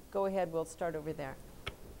 Yes, go ahead. We'll start over there.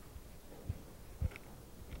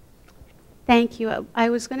 Thank you. I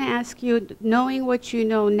was going to ask you, knowing what you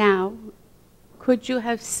know now, could you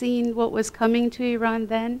have seen what was coming to Iran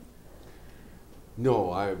then? No,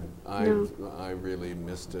 I really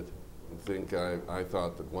missed it. I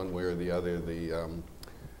thought that one way or the other, the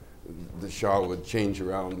Shah would change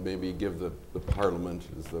around, maybe give the parliament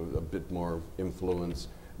a bit more influence,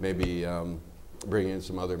 maybe bring in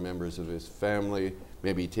some other members of his family,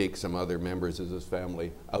 maybe take some other members of his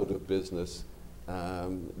family out of business,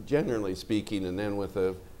 generally speaking, and then with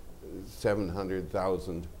a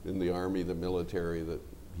 700,000 in the army, the military, that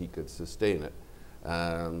he could sustain it.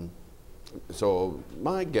 So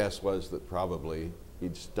my guess was that probably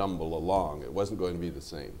he'd stumble along. It wasn't going to be the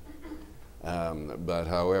same. But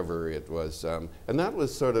however, it was, and that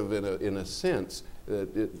was sort of in a sense,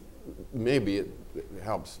 maybe it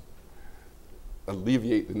helps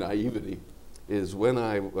alleviate the naivety, is when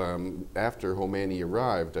after Khomeini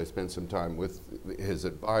arrived, I spent some time with his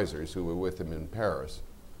advisors who were with him in Paris.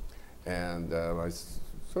 And I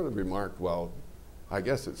sort of remarked, well, I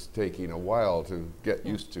guess it's taking a while to get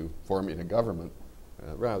used to forming a government,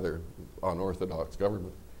 rather unorthodox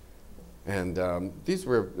government. And these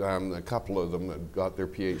were, a couple of them had got their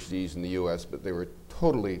PhDs in the US, but they were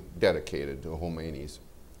totally dedicated to Khomeini's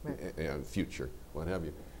future, what have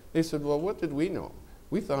you. They said, well, what did we know?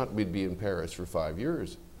 We thought we'd be in Paris for 5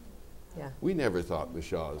 years. Yeah. We never thought the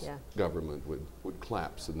Shah's Yeah. government would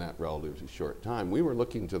collapse in that relatively short time. We were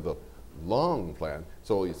looking to the long plan.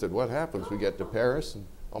 So he said, what happens? We get to Paris, and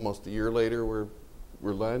almost a year later, we're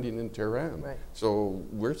landing in Tehran. Right. So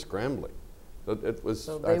we're scrambling. But it was.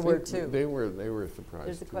 So I they were think too. They were surprised.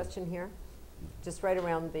 There's a too. question here, just right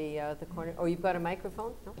around the corner. Oh, you've got a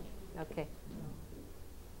microphone? No? Okay.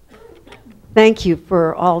 Thank you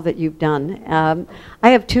for all that you've done. I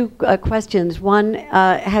have two questions. One,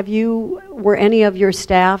 were any of your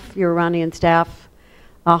staff, your Iranian staff,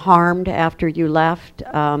 harmed after you left?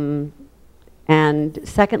 And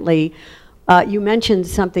secondly, you mentioned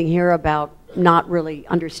something here about not really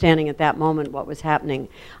understanding at that moment what was happening.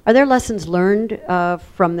 Are there lessons learned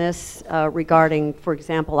from this regarding, for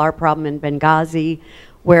example, our problem in Benghazi,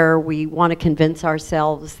 where we want to convince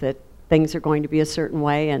ourselves that things are going to be a certain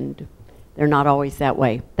way and they're not always that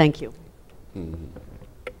way? Thank you. Mm-hmm.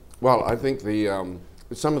 Well, I think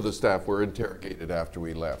some of the staff were interrogated after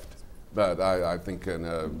we left, but I think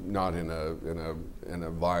not in a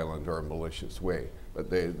violent or malicious way. But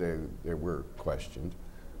they were questioned.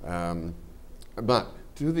 But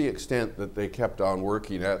to the extent that they kept on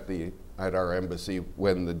working at our embassy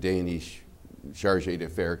when the Danish charge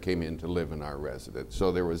d'affaires came in to live in our residence,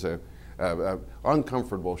 so there was a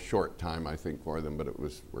uncomfortable short time, I think, for them, but it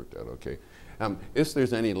was worked out okay. If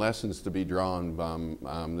there's any lessons to be drawn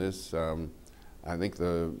from this, I think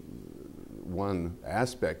the one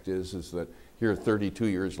aspect is that here 32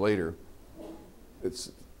 years later,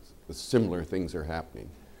 similar things are happening.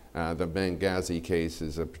 The Benghazi case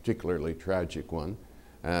is a particularly tragic one,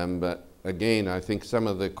 but again, I think some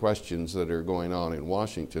of the questions that are going on in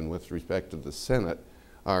Washington with respect to the Senate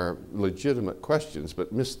are legitimate questions,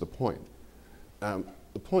 but miss the point.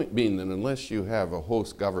 The point being that unless you have a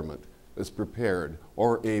host government that's prepared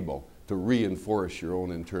or able to reinforce your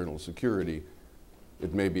own internal security,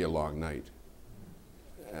 it may be a long night.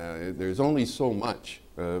 There's only so much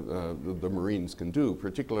the Marines can do,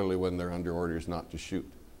 particularly when they're under orders not to shoot.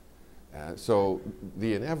 So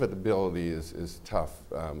the inevitability is tough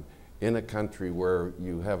in a country where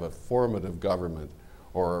you have a formative government,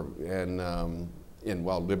 while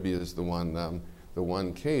Libya is the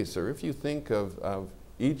one case, or if you think of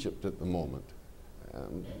Egypt at the moment,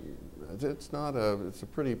 it's a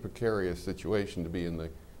pretty precarious situation to be in the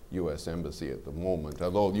U.S. Embassy at the moment.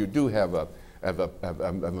 Although you do have a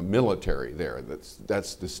military there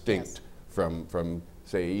that's distinct. Yes. from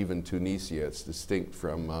say even Tunisia. It's distinct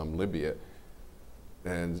from Libya,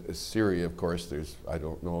 and Syria. Of course, I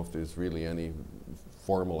don't know if there's really any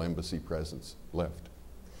formal embassy presence left.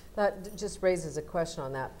 That just raises a question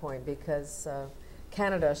on that point, because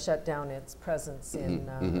Canada shut down its presence in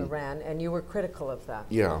Iran, and you were critical of that.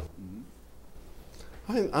 Yeah.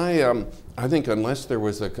 I think unless there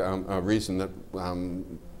was a reason that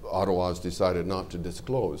Ottawa's decided not to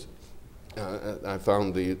disclose, I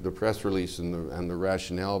found the press release and the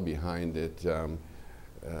rationale behind it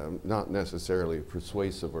not necessarily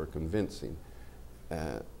persuasive or convincing.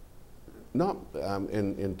 Not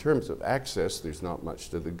in terms of access, there's not much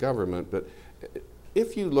to the government, but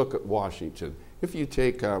if you look at Washington, if you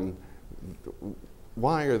take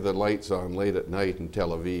why are the lights on late at night in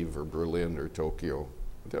Tel Aviv or Berlin or Tokyo?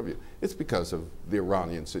 It's because of the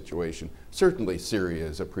Iranian situation. Certainly Syria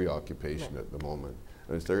is a preoccupation at the moment.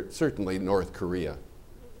 Certainly North Korea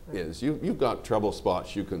is. You've got trouble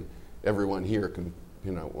spots. Everyone here can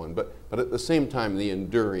pin out one. But at the same time, the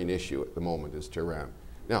enduring issue at the moment is Tehran.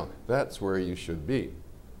 Now, that's where you should be.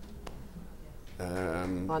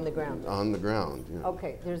 On the ground. On the ground, yeah.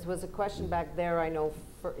 Okay, there was a question back there, I know.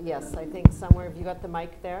 Yes, I think somewhere. Have you got the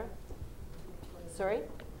mic there? Sorry?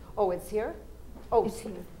 Oh, it's here? Oh, it's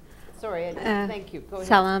here. Sorry, thank you. Go ahead.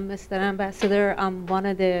 Salam, Mr. Ambassador. I'm one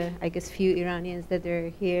of the, I guess, few Iranians that are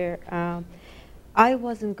here. I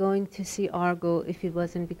wasn't going to see Argo if it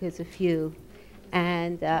wasn't because of you.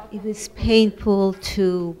 And it was painful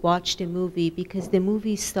to watch the movie, because the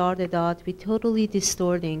movie started out with totally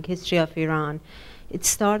distorting history of Iran. It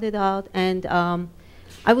started out, and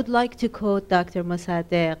I would like to quote Dr.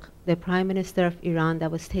 Mossadegh, the Prime Minister of Iran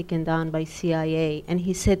that was taken down by CIA, and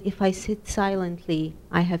he said, "If I sit silently,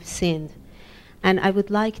 I have sinned." And I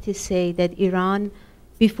would like to say that Iran,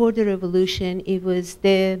 before the revolution, it was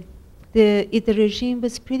the regime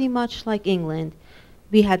was pretty much like England.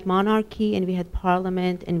 We had monarchy, and we had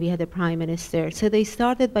parliament, and we had a prime minister. So they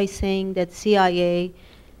started by saying that CIA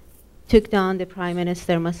took down the Prime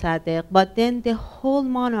Minister Mossadegh, but then the whole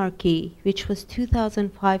monarchy, which was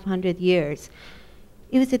 2,500 years,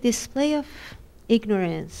 it was a display of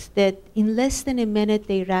ignorance that in less than a minute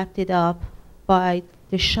they wrapped it up by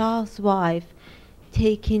the Shah's wife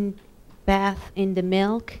taking bath in the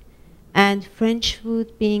milk and French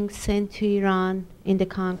food being sent to Iran in the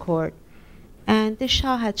Concorde. And the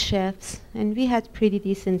Shah had chefs, and we had pretty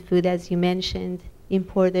decent food, as you mentioned,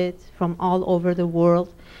 imported from all over the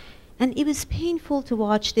world. And it was painful to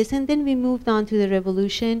watch this. And then we moved on to the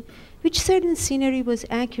revolution, which certain scenery was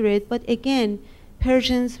accurate, but again,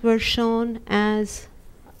 Persians were shown as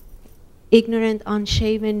ignorant,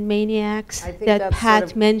 unshaven maniacs. I think That that's Pat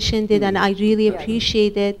sort of mentioned it, and I really Yes.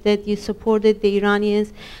 appreciated that you supported the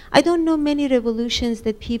Iranians. I don't know many revolutions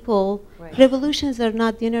that people, Right. revolutions are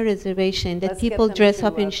not dinner reservation, that Let's get people them dress to,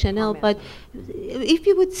 up in Chanel, comment. but if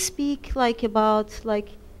you would speak like about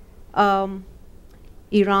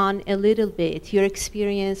Iran a little bit, your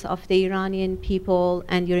experience of the Iranian people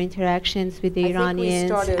and your interactions with the I Iranians,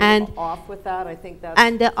 think we started and off with that. I think that's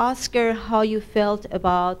and the Oscar, how you felt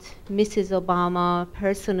about Mrs. Obama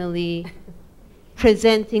personally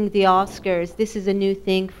presenting the Oscars. This is a new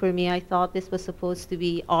thing for me. I thought this was supposed to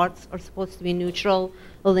be, arts are supposed to be neutral,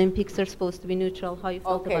 Olympics are supposed to be neutral. How you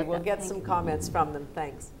felt okay. about We'll that? get some comments from them.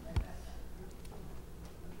 Thanks.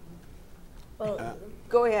 Well,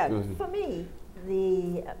 Go ahead. for me,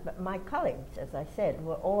 my colleagues, as I said,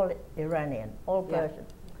 were all Iranian, all Yeah. Persian.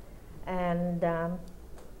 And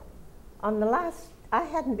on the last, I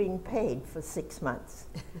hadn't been paid for 6 months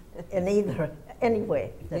anywhere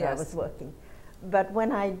that I Yes. was working. But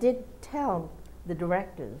when I did tell the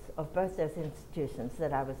directors of both those institutions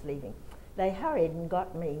that I was leaving, they hurried and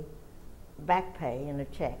got me back pay in a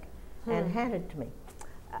check and handed to me.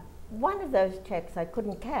 One of those checks I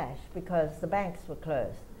couldn't cash because the banks were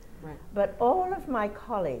closed. Right. But all of my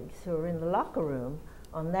colleagues who were in the locker room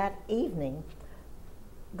on that evening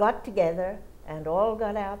got together and all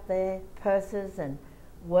got out their purses and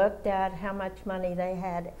worked out how much money they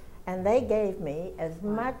had, and they gave me as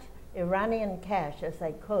much Iranian cash as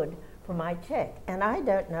they could for my check. And I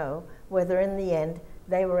don't know whether in the end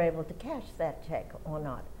they were able to cash that check or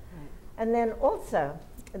not. And then also,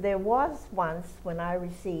 there was once when I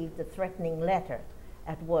received a threatening letter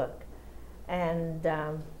at work, and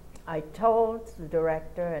I told the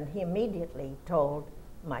director, and he immediately told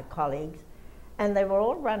my colleagues, and they were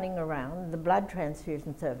all running around the blood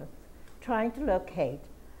transfusion service trying to locate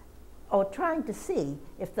or trying to see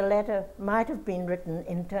if the letter might have been written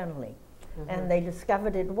internally. And they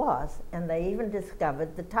discovered it was, and they even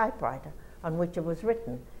discovered the typewriter on which it was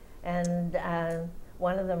written. And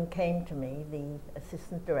one of them came to me, the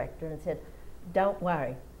assistant director, and said, "Don't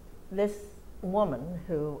worry, this woman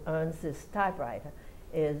who owns this typewriter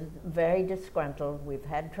is very disgruntled. We've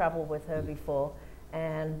had trouble with her before,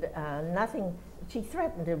 and nothing." She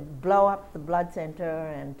threatened to blow up the blood center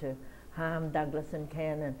and to harm Douglas and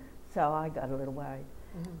Ken, and so I got a little worried.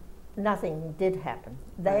 Nothing did happen.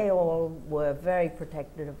 They all were very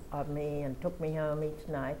protective of me and took me home each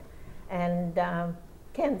night. And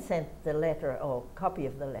Ken sent the letter, or copy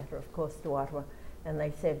of the letter, of course, to Ottawa, and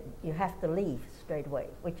they said, "You have to leave straight away,"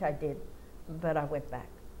 which I did, but I went back.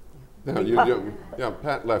 Yeah,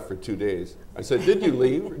 Pat left for 2 days. I said, "Did you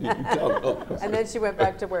leave, or did you tell them?" And then she went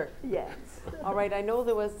back to work. Yes. All right, I know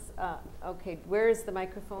there was, okay, where is the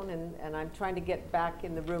microphone? And I'm trying to get back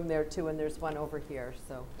in the room there too, and there's one over here,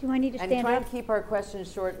 so. Do I need to And stand try up? and keep our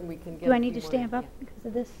questions short and we can get. Do I a need few to more stand in. up because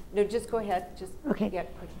of this? No, just go ahead, just. Okay. Yeah,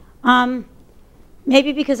 quick.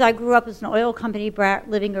 Maybe because I grew up as an oil company brat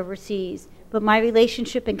living overseas, but my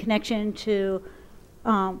relationship and connection to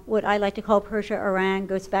what I like to call Persia, Iran,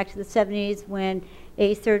 goes back to the 70s when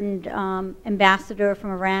a certain ambassador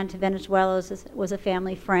from Iran to Venezuela was a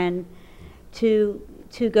family friend, to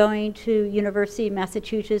going to University of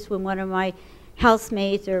Massachusetts when one of my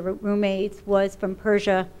housemates or roommates was from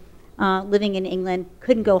Persia, living in England,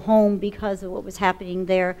 couldn't go home because of what was happening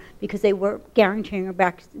there, because they were guaranteeing her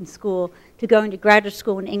back in school, to going to graduate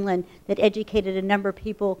school in England that educated a number of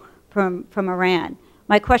people from Iran.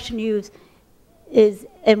 My question to you is,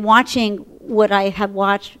 in watching what I have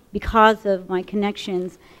watched because of my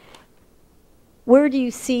connections, where do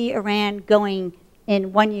you see Iran going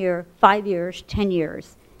in 1 year, 5 years, 10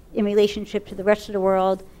 years, in relationship to the rest of the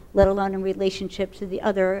world, let alone in relationship to the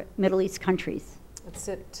other Middle East countries? That's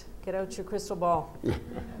it. Get out your crystal ball.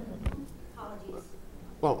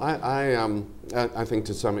 Well, I think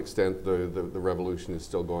to some extent the revolution is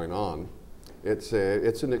still going on. It's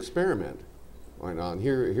an experiment going on.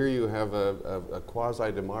 Here you have a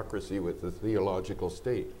quasi-democracy with the theological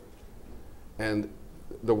state. And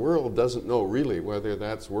the world doesn't know really whether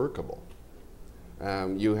that's workable.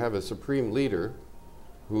 You have a supreme leader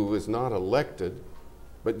who is not elected,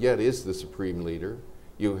 but yet is the supreme leader.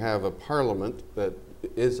 You have a parliament that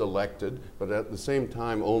is elected, but at the same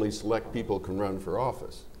time only select people can run for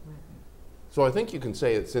office. So I think you can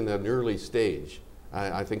say it's in an early stage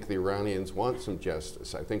I think the Iranians want some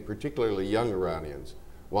justice. I think particularly young Iranians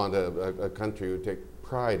want a country who take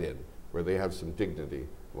pride in, where they have some dignity,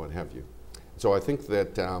 what have you. So I think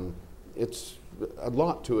that it's a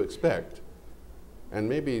lot to expect. And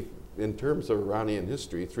maybe in terms of Iranian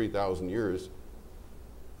history, 3,000 years,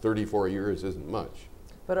 34 years isn't much.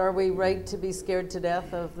 But are we right to be scared to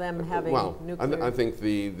death of them having nuclear? I think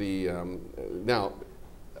now,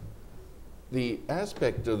 the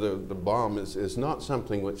aspect of the bomb is not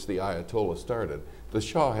something which the Ayatollah started. The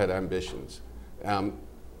Shah had ambitions,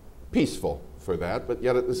 peaceful for that, but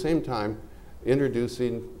yet at the same time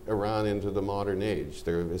introducing Iran into the modern age.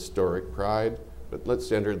 Their historic pride, but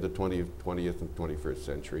let's enter the 20th and 21st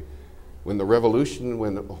century. When the revolution,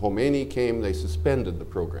 when Khomeini came, they suspended the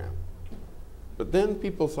program. But then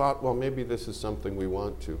people thought, well, maybe this is something we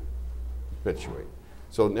want to perpetuate.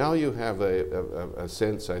 So now you have a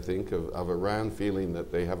sense, I think, of Iran feeling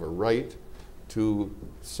that they have a right to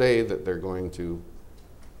say that they're going to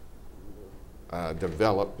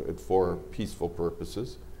develop it for peaceful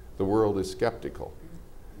purposes. The world is skeptical.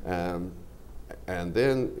 And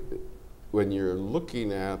then when you're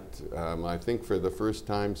looking at, I think for the first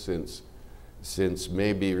time since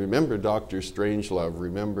maybe, remember Dr. Strangelove,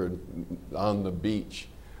 remember On the Beach,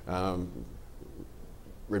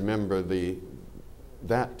 remember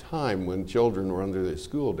that time when children were under their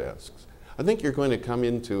school desks. I think you're going to come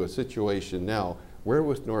into a situation now where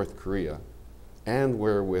with North Korea and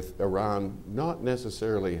where with Iran not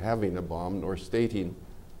necessarily having a bomb nor stating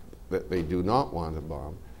that they do not want a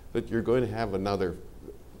bomb, that you're going to have another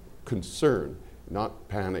concern, not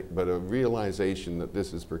panic, but a realization that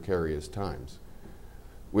this is precarious times,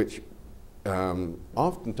 which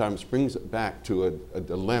oftentimes brings it back to a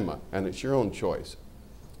dilemma, and it's your own choice.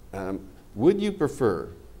 Would you prefer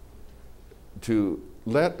to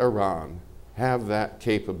let Iran have that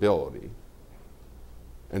capability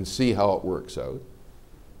and see how it works out?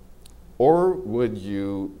 Or would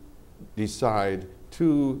you decide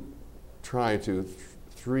to try to,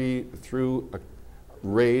 through a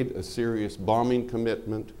raid, a serious bombing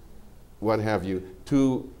commitment, what have you,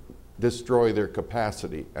 to destroy their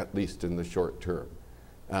capacity, at least in the short term?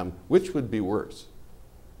 Which would be worse?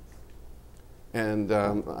 And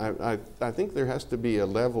I think there has to be a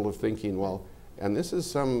level of thinking, well, and this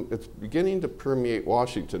is it's beginning to permeate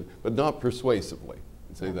Washington, but not persuasively,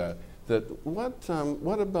 say that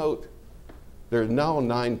what about, there are now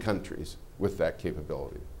 9 countries with that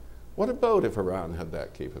capability. What about if Iran had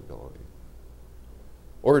that capability?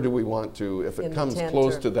 Or do we want to, if it comes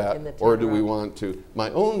close to that, or do we want to, my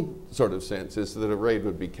own sort of sense is that a raid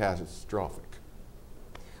would be catastrophic.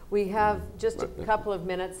 We have just a couple of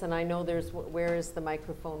minutes, and I know where is the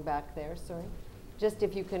microphone back there? Sorry. Just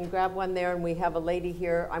if you can grab one there, and we have a lady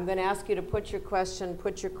here. I'm going to ask you to put your question,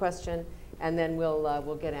 and then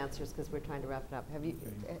we'll get answers because we're trying to wrap it up.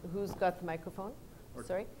 Who's got the microphone?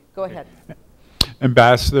 Sorry, go ahead.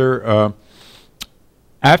 Ambassador,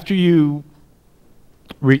 after you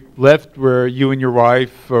left, where you and your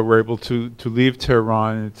wife were able to leave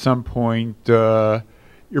Tehran, at some point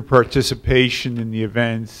your participation in the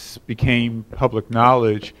events became public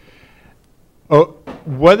knowledge.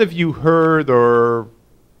 What have you heard or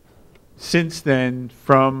since then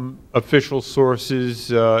from official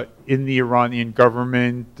sources in the Iranian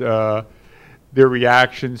government, their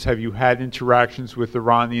reactions? Have you had interactions with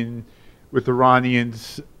Iranians,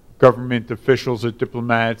 government officials or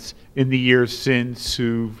diplomats in the years since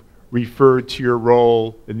who've referred to your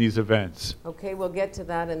role in these events? Okay, we'll get to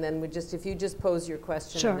that, and then if you just pose your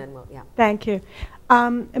question, sure. And then we'll, yeah. Thank you.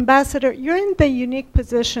 Ambassador, you're in the unique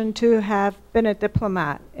position to have been a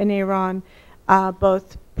diplomat in Iran,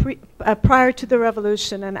 both prior to the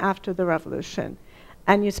revolution and after the revolution,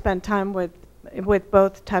 and you spent time with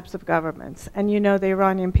both types of governments, and you know the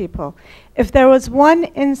Iranian people. If there was one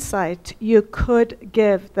insight you could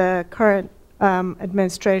give the current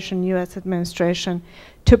administration, U.S. administration,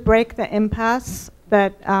 to break the impasse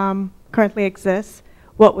that currently exists,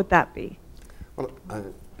 what would that be? Well,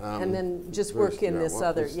 and then just work in this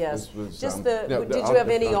other, yes. Did you have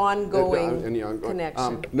any ongoing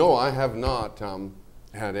connection? No, I have not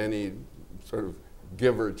had any sort of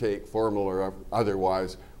give or take, formal or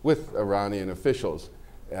otherwise, with Iranian officials.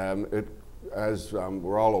 As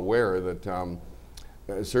we're all aware that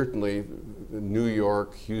certainly New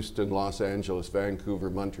York, Houston, Los Angeles,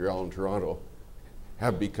 Vancouver, Montreal, and Toronto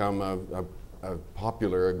have become a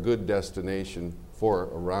popular, a good destination for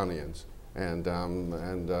Iranians. And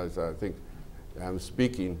I think,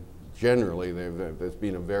 speaking generally, there's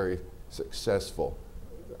been a very successful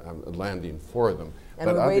landing for them.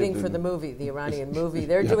 And we're waiting for the movie, the Iranian movie.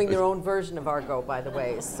 They're doing their own version of Argo, by the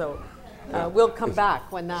way. So, We'll come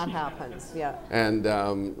back when that happens, yeah. And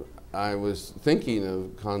I was thinking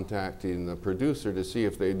of contacting the producer to see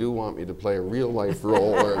if they do want me to play a real-life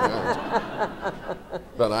role or not.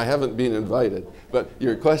 But I haven't been invited. But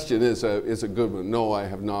your question is a good one. No, I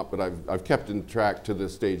have not, but I've kept in track to the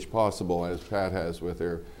stage possible, as Pat has with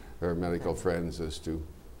her medical friends, as to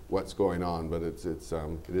what's going on. But it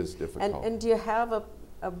is difficult. And do you have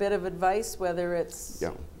a bit of advice, whether it's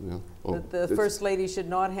that the First Lady should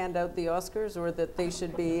not hand out the Oscars, or that they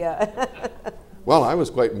should be... Well, I was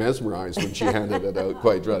quite mesmerized when she handed it out,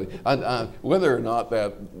 quite right. And whether or not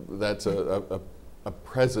that's a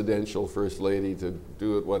presidential First Lady to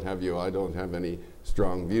do it, what have you, I don't have any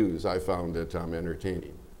strong views. I found it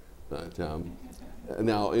entertaining. But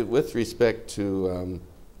now, with respect to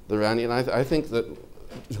the Iranian, I think that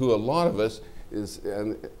to a lot of us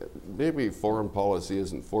and maybe foreign policy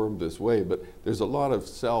isn't formed this way, but there's a lot of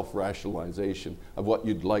self-rationalization of what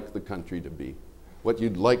you'd like the country to be, what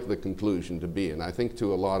you'd like the conclusion to be. And I think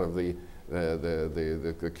to a lot of the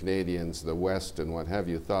Canadians, the West and what have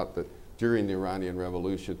you, thought that during the Iranian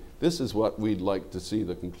Revolution, this is what we'd like to see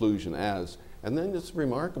the conclusion as. And then it's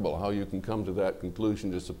remarkable how you can come to that conclusion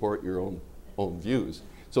to support your own views.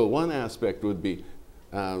 So one aspect would be,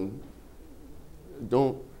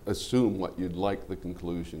 don't assume what you'd like the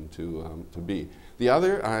conclusion to be. The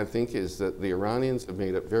other, I think, is that the Iranians have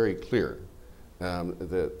made it very clear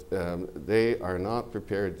that they are not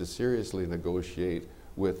prepared to seriously negotiate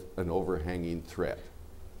with an overhanging threat.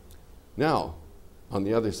 Now, on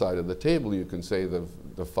the other side of the table, you can say the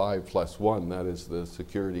 5+1, that is the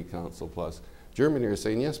Security Council plus Germany, are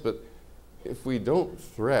saying, yes, but if we don't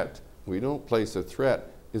place a threat,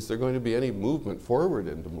 is there going to be any movement forward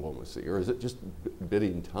in diplomacy, or is it just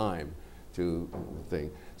bidding time to the thing?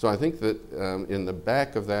 So I think that in the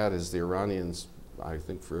back of that is the Iranians, I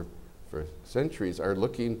think for centuries, are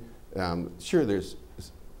looking, sure, there's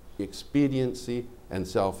expediency and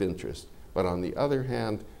self-interest, but on the other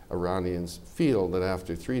hand, Iranians feel that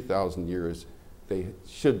after 3,000 years, they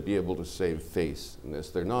should be able to save face in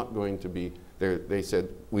this. They're not going to be, they said,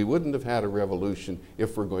 we wouldn't have had a revolution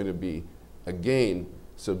if we're going to be, again,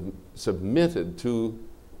 submitted to,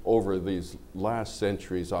 over these last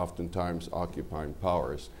centuries, oftentimes occupying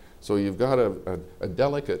powers. So you've got a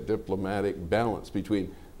delicate diplomatic balance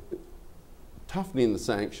between toughening the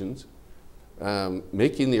sanctions,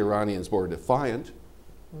 making the Iranians more defiant,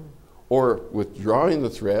 or withdrawing the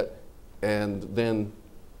threat and then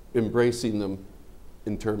embracing them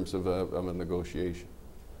in terms of a negotiation.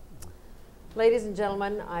 Ladies and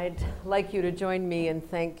gentlemen, I'd like you to join me in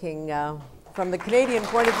thanking, from the Canadian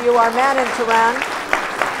point of view, our man in Tehran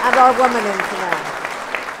and our woman in Tehran.